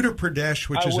 Uttar Pradesh,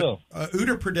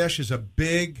 Uttar Pradesh is a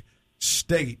big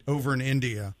state over in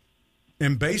India,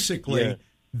 and basically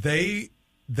they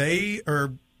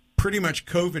are pretty much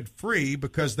COVID free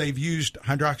because they've used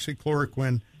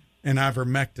hydroxychloroquine and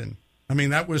ivermectin. I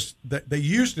mean, they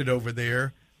used it over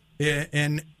there,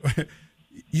 and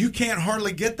you can't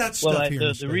hardly get that stuff here.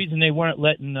 Well, the reason they weren't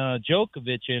letting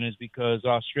Djokovic in is because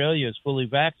Australia is fully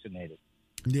vaccinated.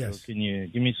 Yes. So can you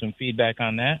give me some feedback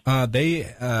on that?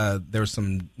 There was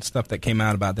some stuff that came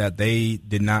out about that. They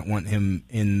did not want him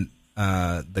in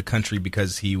the country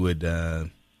because he would.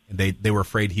 They were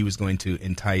afraid he was going to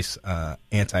entice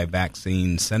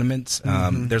anti-vaccine sentiments.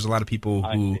 There's a lot of people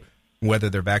who, whether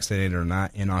they're vaccinated or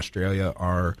not, in Australia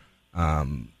are,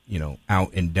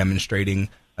 out and demonstrating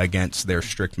against their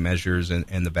strict measures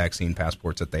and the vaccine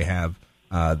passports that they have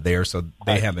there. So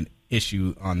they have an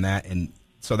issue on that, and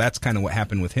so that's kind of what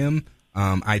happened with him.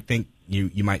 I think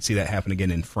you might see that happen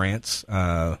again in France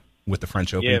with the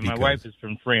French Open. Yeah, my wife is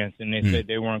from France, and they said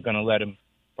they weren't going to let him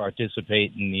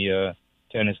participate in the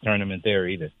tennis tournament there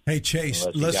either. Hey, Chase,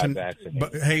 listen,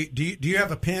 but hey, do you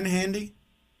have a pen handy?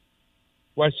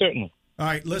 Why, certainly. All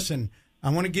right, listen, I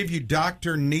want to give you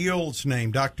Dr. Neal's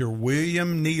name, Dr.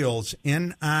 William Niels,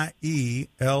 Nields.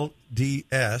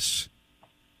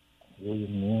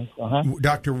 William Niels,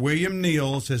 Dr. William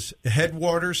Niels is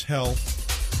Headwaters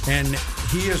Health, and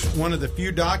he is one of the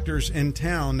few doctors in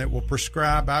town that will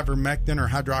prescribe ivermectin or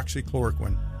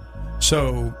hydroxychloroquine.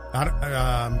 So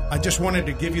I just wanted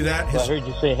to give you that. I heard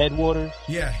you say Headwaters?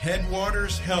 Yeah,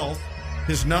 Headwaters Health.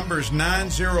 His number is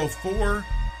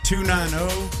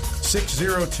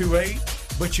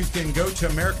 904-290-6028. But you can go to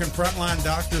American Frontline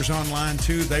Doctors online,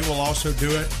 too. They will also do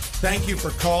it. Thank you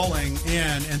for calling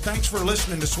in, and thanks for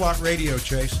listening to SWAT Radio,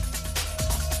 Chase.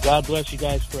 God bless you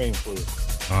guys. Praying for you.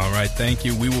 All right, thank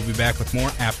you. We will be back with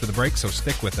more after the break, so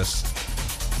stick with us.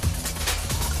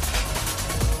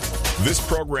 This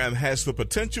program has the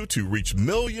potential to reach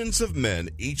millions of men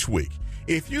each week.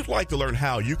 If you'd like to learn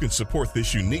how you can support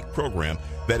this unique program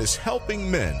that is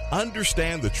helping men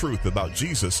understand the truth about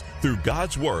Jesus through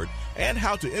God's Word and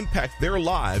how to impact their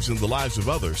lives and the lives of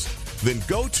others, then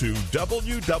go to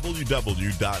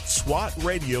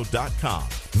www.swatradio.com.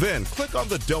 Then click on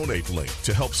the donate link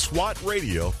to help SWAT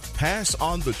Radio pass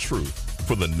on the truth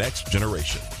for the next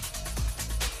generation.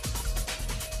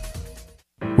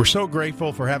 We're so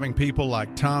grateful for having people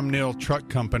like Tom Neal Truck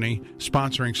Company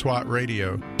sponsoring SWAT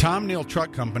Radio. Tom Neal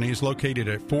Truck Company is located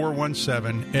at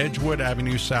 417 Edgewood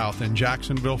Avenue South in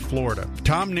Jacksonville, Florida.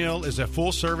 Tom Neal is a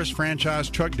full-service franchise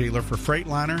truck dealer for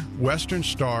Freightliner, Western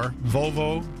Star,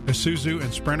 Volvo, Isuzu,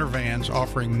 and Sprinter vans,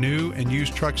 offering new and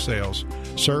used truck sales,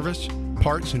 service,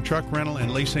 parts and truck rental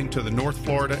and leasing to the North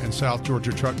Florida and South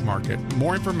Georgia truck market.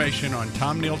 More information on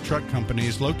Tom Neal Truck Company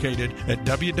is located at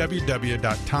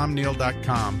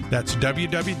www.tomneal.com. That's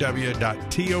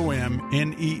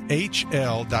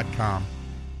www.tomnehl.com.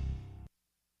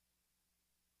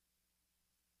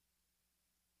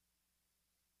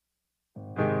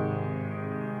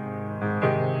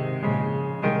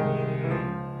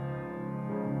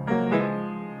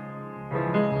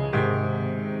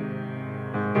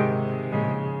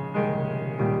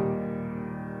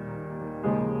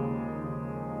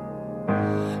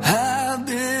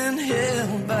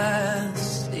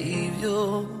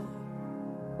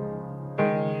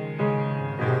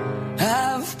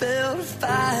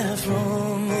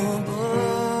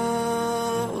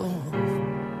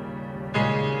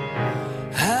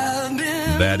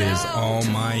 That is All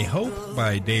My Hope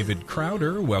by David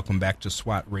Crowder. Welcome back to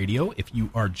SWAT Radio. If you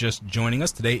are just joining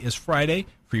us, today is Friday,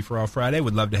 Free for All Friday.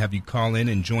 Would love to have you call in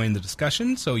and join the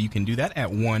discussion, so you can do that at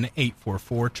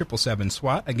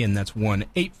 1-844-777-SWAT. Again, that's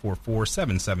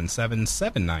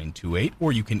 1-844-777-7928.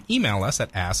 Or you can email us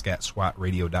at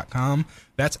ask@swatradio.com.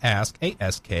 That's ask,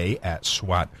 A-S-K,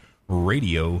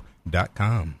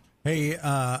 @swatradio.com. Hey,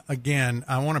 again,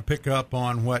 I want to pick up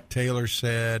on what Taylor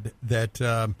said, that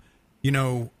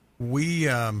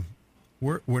we're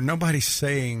nobody's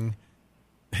saying,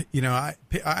 I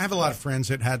have a lot of friends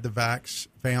that had the vax,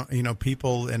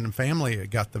 people in the family that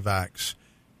got the vax.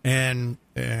 And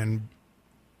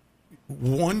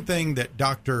one thing that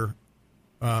Dr.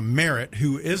 Merritt,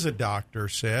 who is a doctor,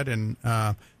 said, and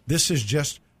this is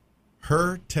just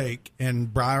her take,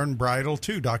 and Brian Bridle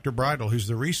too, Dr. Bridle, who's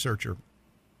the researcher,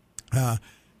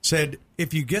 said,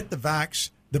 if you get the vax,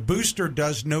 the booster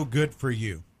does no good for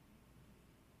you.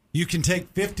 You can take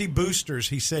 50 boosters,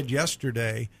 he said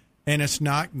yesterday, and it's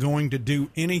not going to do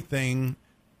anything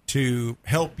to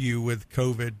help you with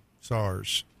COVID,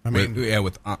 SARS.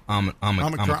 With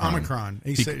Omicron.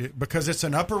 He said, because it's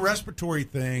an upper respiratory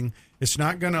thing, it's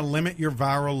not going to limit your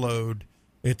viral load.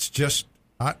 It's just,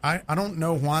 I don't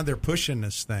know why they're pushing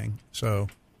this thing. So,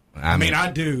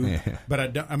 I do, yeah. But I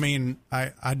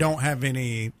don't have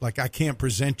any, I can't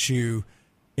present you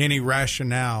any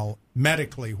rationale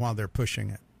medically while they're pushing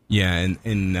it. Yeah,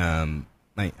 and I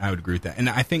would agree with that. And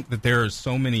I think that there are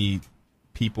so many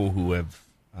people who have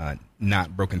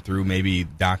not broken through, maybe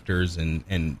doctors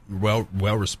and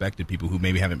well-respected people who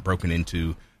maybe haven't broken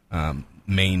into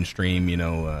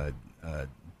mainstream,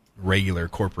 regular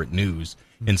corporate news.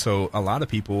 And so a lot of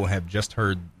people have just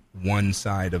heard one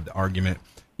side of the argument,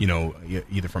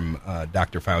 either from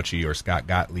Dr. Fauci or Scott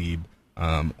Gottlieb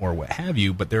or what have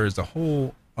you. But there is a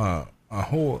whole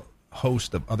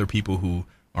host of other people who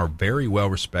are very well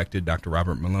respected, Dr.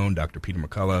 Robert Malone, Dr. Peter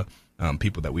McCullough,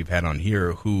 people that we've had on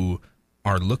here, who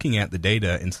are looking at the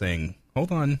data and saying,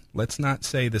 hold on, let's not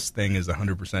say this thing is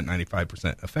 100%,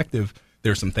 95% effective.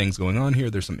 There's some things going on here.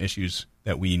 There's some issues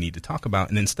that we need to talk about.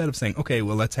 And instead of saying, okay,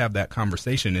 well, let's have that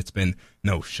conversation, it's been,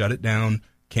 no, shut it down,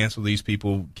 cancel these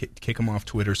people, kick them off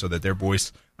Twitter so that their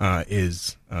voice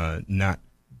is not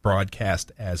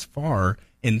broadcast as far.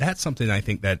 And that's something I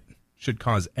think that should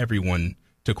cause everyone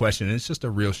to question. It's just a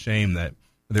real shame that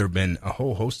there have been a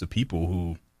whole host of people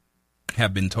who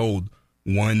have been told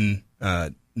one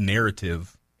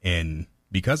narrative, and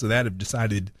because of that have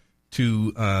decided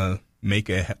to make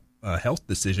a health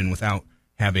decision without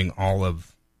having all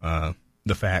of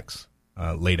the facts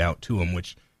laid out to them,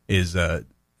 which is, I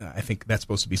think that's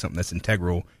supposed to be something that's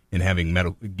integral in having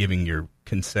giving your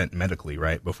consent medically,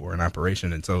 right, before an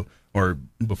operation, and so, or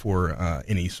before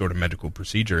any sort of medical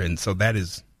procedure. And so that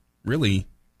is really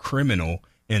criminal.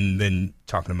 And then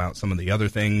talking about some of the other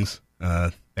things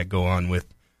that go on with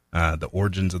the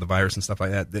origins of the virus and stuff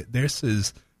like that, this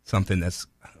is something that's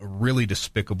really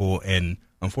despicable. And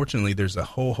unfortunately, there's a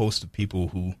whole host of people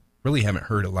who really haven't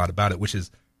heard a lot about it, which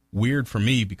is weird for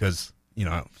me because,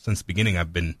 since the beginning,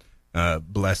 I've been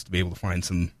blessed to be able to find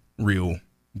some real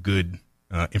good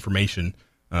information.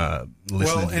 Well,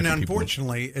 and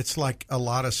unfortunately, it's like a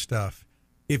lot of stuff.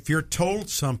 If you're told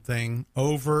something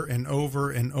over and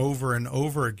over and over and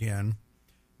over again,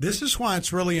 this is why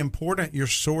it's really important your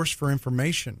source for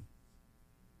information.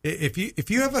 If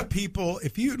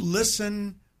you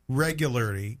listen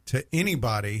regularly to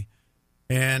anybody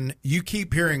and you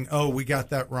keep hearing, oh, we got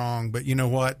that wrong, but you know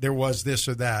what, there was this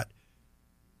or that.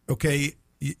 Okay,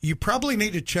 you probably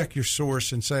need to check your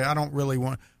source and say, I don't really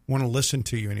want to listen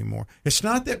to you anymore. It's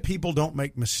not that people don't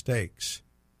make mistakes,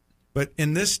 but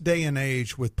in this day and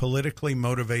age with politically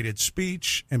motivated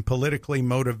speech and politically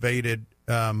motivated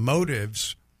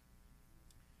motives,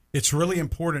 it's really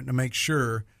important to make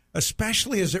sure,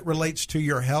 especially as it relates to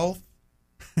your health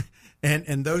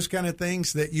and those kind of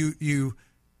things, that you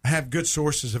have good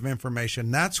sources of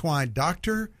information. That's why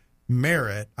Dr.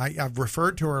 Merritt, I've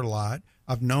referred to her a lot.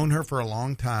 I've known her for a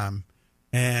long time.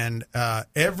 And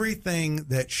everything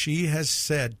that she has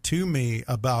said to me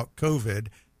about COVID,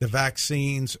 the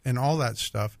vaccines and all that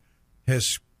stuff,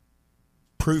 has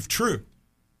proved true.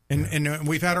 And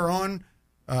we've had her on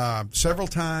several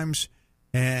times,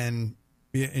 and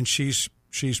she's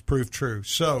proved true.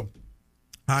 So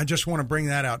I just want to bring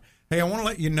that out. Hey, I want to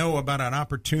let you know about an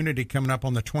opportunity coming up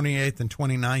on the 28th and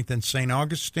 29th in St.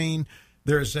 Augustine.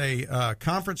 There's a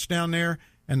conference down there,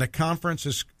 and the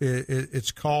conference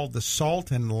it's called the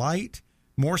Salt and Light,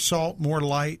 More Salt, More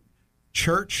Light,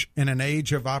 Church in an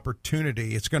Age of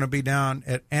Opportunity. It's going to be down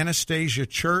at Anastasia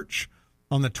Church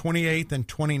on the 28th and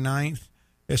 29th.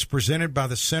 It's presented by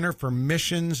the Center for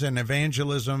Missions and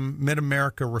Evangelism,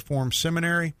 Mid-America Reformed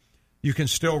Seminary. You can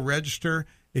still register.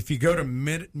 If you go to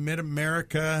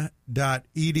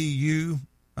midamerica.edu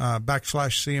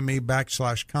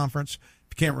 /CME/conference, if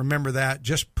you can't remember that,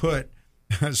 just put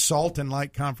Salt and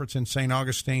Light Conference in St.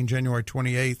 Augustine, January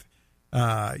 28th.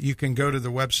 You can go to the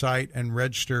website and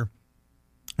register,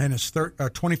 and it's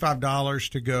 $25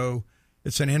 to go.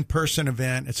 It's an in-person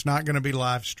event. It's not going to be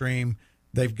live stream.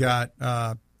 They've got,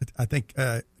 I think,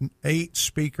 8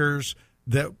 speakers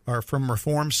that are from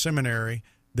Reformed Seminary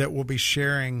that will be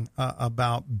sharing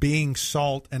about being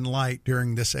salt and light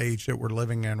during this age that we're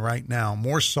living in right now.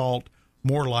 More Salt,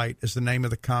 More Light is the name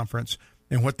of the conference.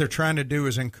 And what they're trying to do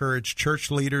is encourage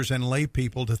church leaders and lay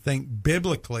people to think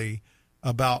biblically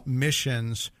about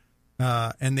missions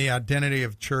and the identity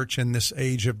of church in this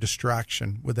age of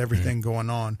distraction with everything going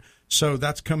on. So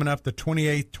that's coming up the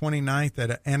 28th, 29th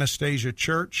at Anastasia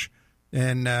Church.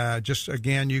 And just,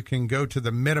 again, you can go to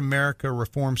the Mid-America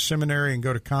Reformed Seminary and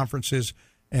go to conferences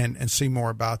and see more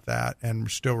about that and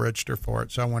still register for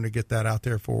it. So I want to get that out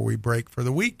there before we break for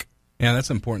the week. Yeah, that's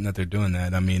important that they're doing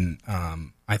that. I mean,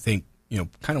 I think,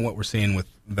 kind of what we're seeing with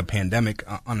the pandemic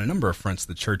on a number of fronts,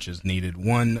 the church is needed.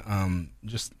 One,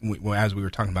 as we were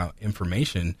talking about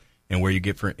information and where you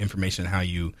get for information, how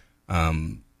you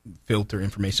filter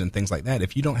information, things like that.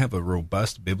 If you don't have a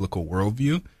robust biblical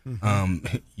worldview,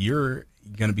 you're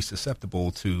going to be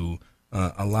susceptible to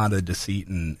a lot of deceit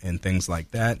and things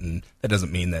like that. And that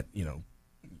doesn't mean that,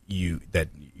 you're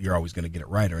always going to get it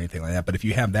right or anything like that. But if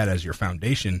you have that as your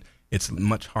foundation, it's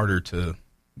much harder to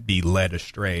be led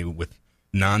astray with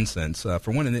nonsense,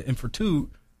 for one. And for two,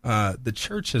 the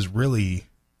church has really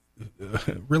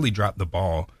dropped the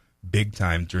ball big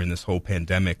time during this whole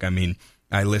pandemic. I mean,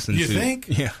 I listened You think?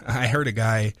 Yeah, I heard a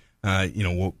guy,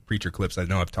 Preacher Clips, I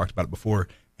know I've talked about it before,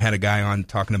 had a guy on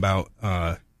talking about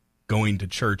going to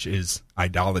church is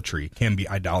idolatry, can be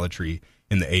idolatry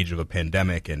in the age of a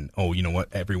pandemic. And, you know what,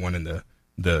 everyone in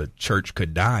the church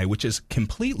could die, which is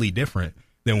completely different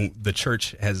than the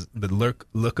church has, the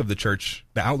look of the church,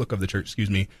 the outlook of the church,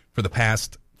 for the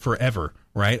past forever,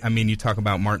 right? I mean, you talk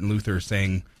about Martin Luther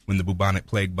saying when the bubonic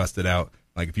plague busted out,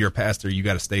 like, if you're a pastor, you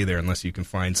got to stay there unless you can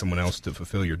find someone else to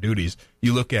fulfill your duties.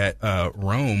 You look at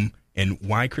Rome and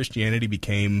why Christianity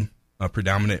became a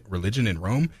predominant religion in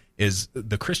Rome is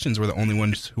the Christians were the only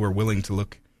ones who were willing to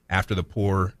look after the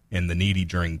poor and the needy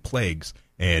during plagues.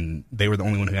 And they were the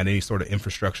only one who had any sort of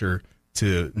infrastructure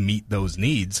to meet those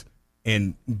needs.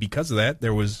 And because of that,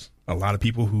 there was a lot of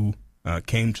people who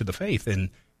came to the faith. And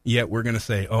yet we're going to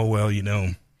say,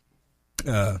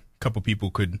 a couple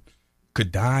people could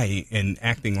die, and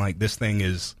acting like this thing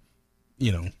is,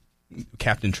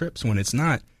 Captain Trips, when it's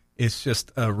not. It's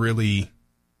just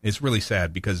it's really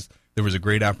sad, because there was a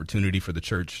great opportunity for the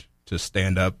church to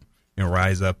stand up and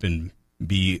rise up and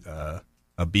be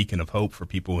a beacon of hope for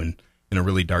people in a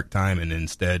really dark time. And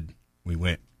instead we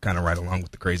went kind of right along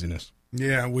with the craziness.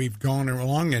 Yeah, we've gone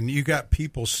along, and you got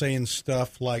people saying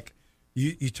stuff like,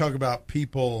 you talk about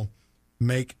people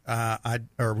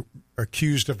are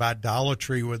accused of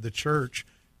idolatry with the church.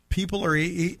 people are.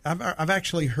 I've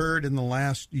actually heard in the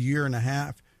last year and a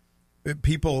half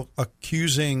people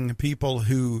accusing people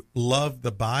who love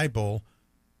the Bible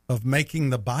of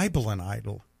making the Bible an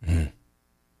idol. Mm.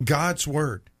 God's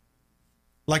word.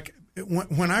 Like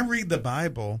when I read the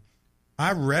Bible,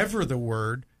 I rever the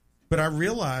word, but I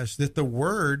realize that the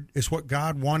word is what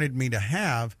God wanted me to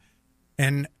have,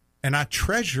 and I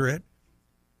treasure it.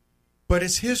 But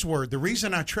it's His word. The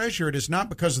reason I treasure it is not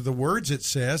because of the words it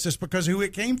says; it's because of who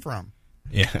it came from.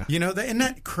 Yeah. You know, isn't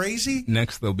that crazy?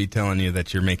 Next, they'll be telling you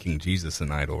that you're making Jesus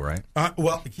an idol, right?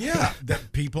 Well, yeah,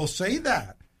 that people say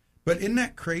that. But isn't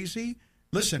that crazy?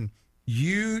 Listen,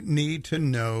 you need to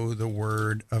know the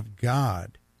Word of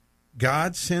God.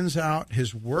 God sends out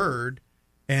His Word,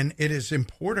 and it is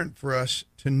important for us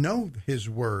to know His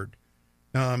Word.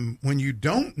 When you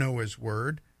don't know His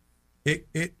Word,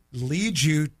 it leads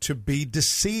you to be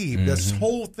deceived. Mm-hmm. This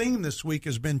whole thing this week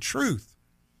has been truth.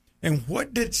 And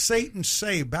what did Satan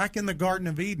say back in the Garden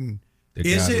of Eden?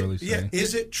 Is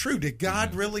it true? Did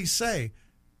God really say?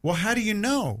 Well, how do you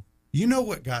know? You know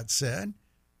what God said.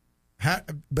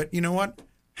 But you know what?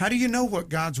 How do you know what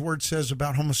God's word says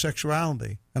about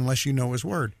homosexuality unless you know His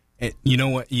word? And you know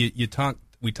what?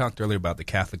 We talked earlier about the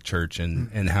Catholic Church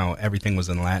and how everything was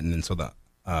in Latin, and so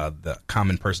the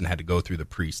common person had to go through the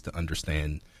priest to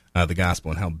understand the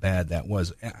gospel and how bad that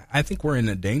was. I think we're in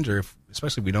a danger,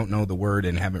 especially if we don't know the word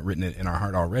and haven't written it in our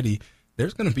heart already.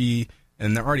 There's going to be,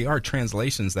 and there already are,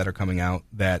 translations that are coming out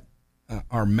that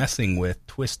are messing with,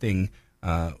 twisting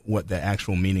what the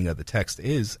actual meaning of the text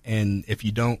is. And if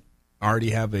you don't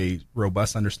already have a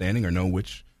robust understanding or know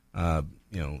which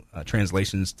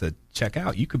translations to check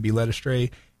out, you could be led astray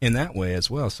in that way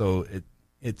as well. So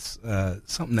it's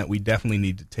something that we definitely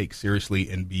need to take seriously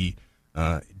and be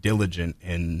diligent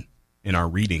in our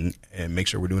reading and make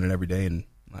sure we're doing it every day, and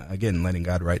again letting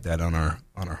God write that on our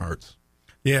hearts.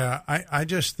 Yeah, I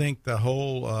just think the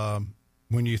whole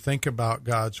when you think about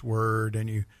God's word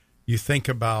and you think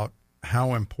about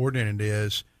how important it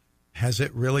is, has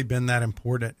it really been that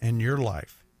important in your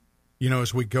life? You know,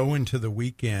 as we go into the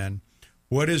weekend,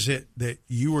 what is it that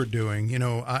you are doing? You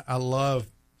know, I love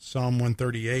Psalm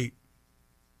 138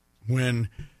 when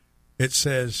it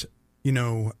says, you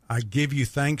know, I give you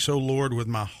thanks, O Lord, with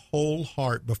my whole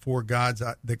heart before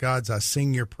the gods. I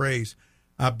sing your praise.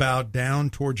 I bow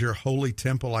down towards your holy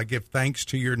temple. I give thanks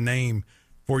to your name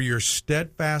for your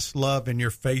steadfast love and your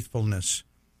faithfulness.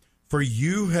 For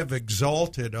you have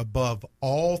exalted above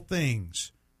all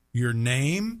things your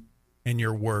name and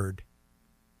your word.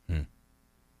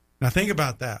 Now think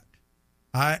about that.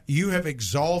 You have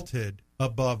exalted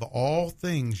above all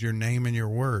things your name and your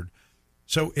word.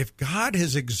 So if God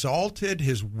has exalted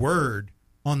His word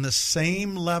on the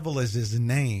same level as His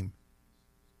name,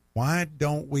 why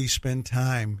don't we spend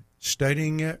time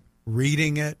studying it,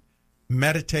 reading it,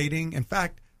 meditating? In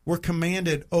fact, we're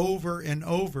commanded over and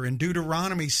over in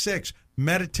Deuteronomy 6,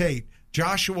 meditate.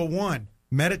 Joshua 1,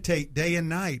 meditate day and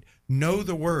night. Know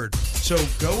the word. So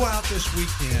go out this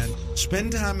weekend,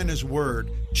 spend time in His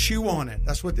word, chew on it.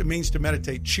 That's what it means to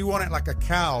meditate. Chew on it like a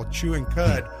cow chewing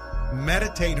cud.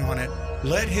 Meditate on it.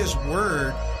 Let His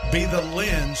word be the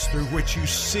lens through which you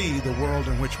see the world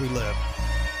in which we live.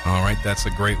 All right, that's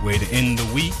a great way to end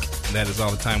the week. That is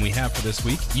all the time we have for this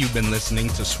week. You've been listening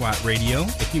to SWAT Radio.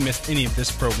 If you missed any of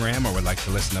this program or would like to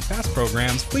listen to past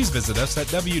programs, please visit us at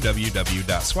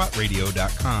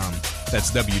www.swatradio.com.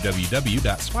 That's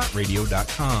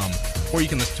www.swatradio.com. Or you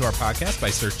can listen to our podcast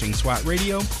by searching SWAT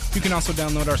Radio. You can also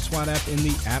download our SWAT app in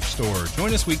the App Store.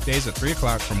 Join us weekdays at 3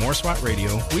 o'clock for more SWAT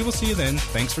Radio. We will see you then.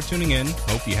 Thanks for tuning in.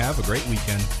 Hope you have a great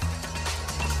weekend.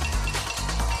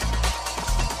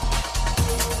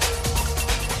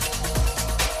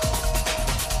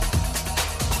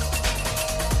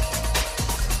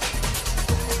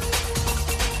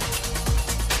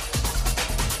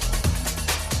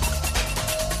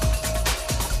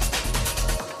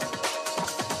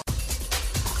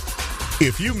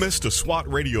 If you missed a SWAT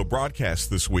radio broadcast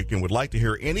this week and would like to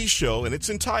hear any show in its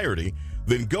entirety,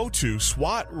 then go to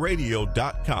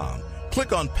SWATradio.com.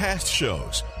 Click on past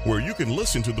shows where you can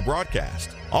listen to the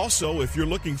broadcast. Also, if you're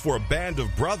looking for a band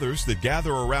of brothers that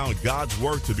gather around God's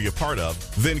Word to be a part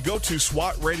of, then go to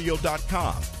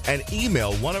SWATradio.com and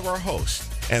email one of our hosts,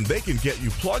 and they can get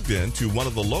you plugged in to one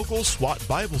of the local SWAT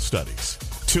Bible studies.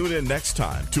 Tune in next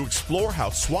time to explore how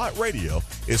SWAT Radio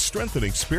is strengthening spiritual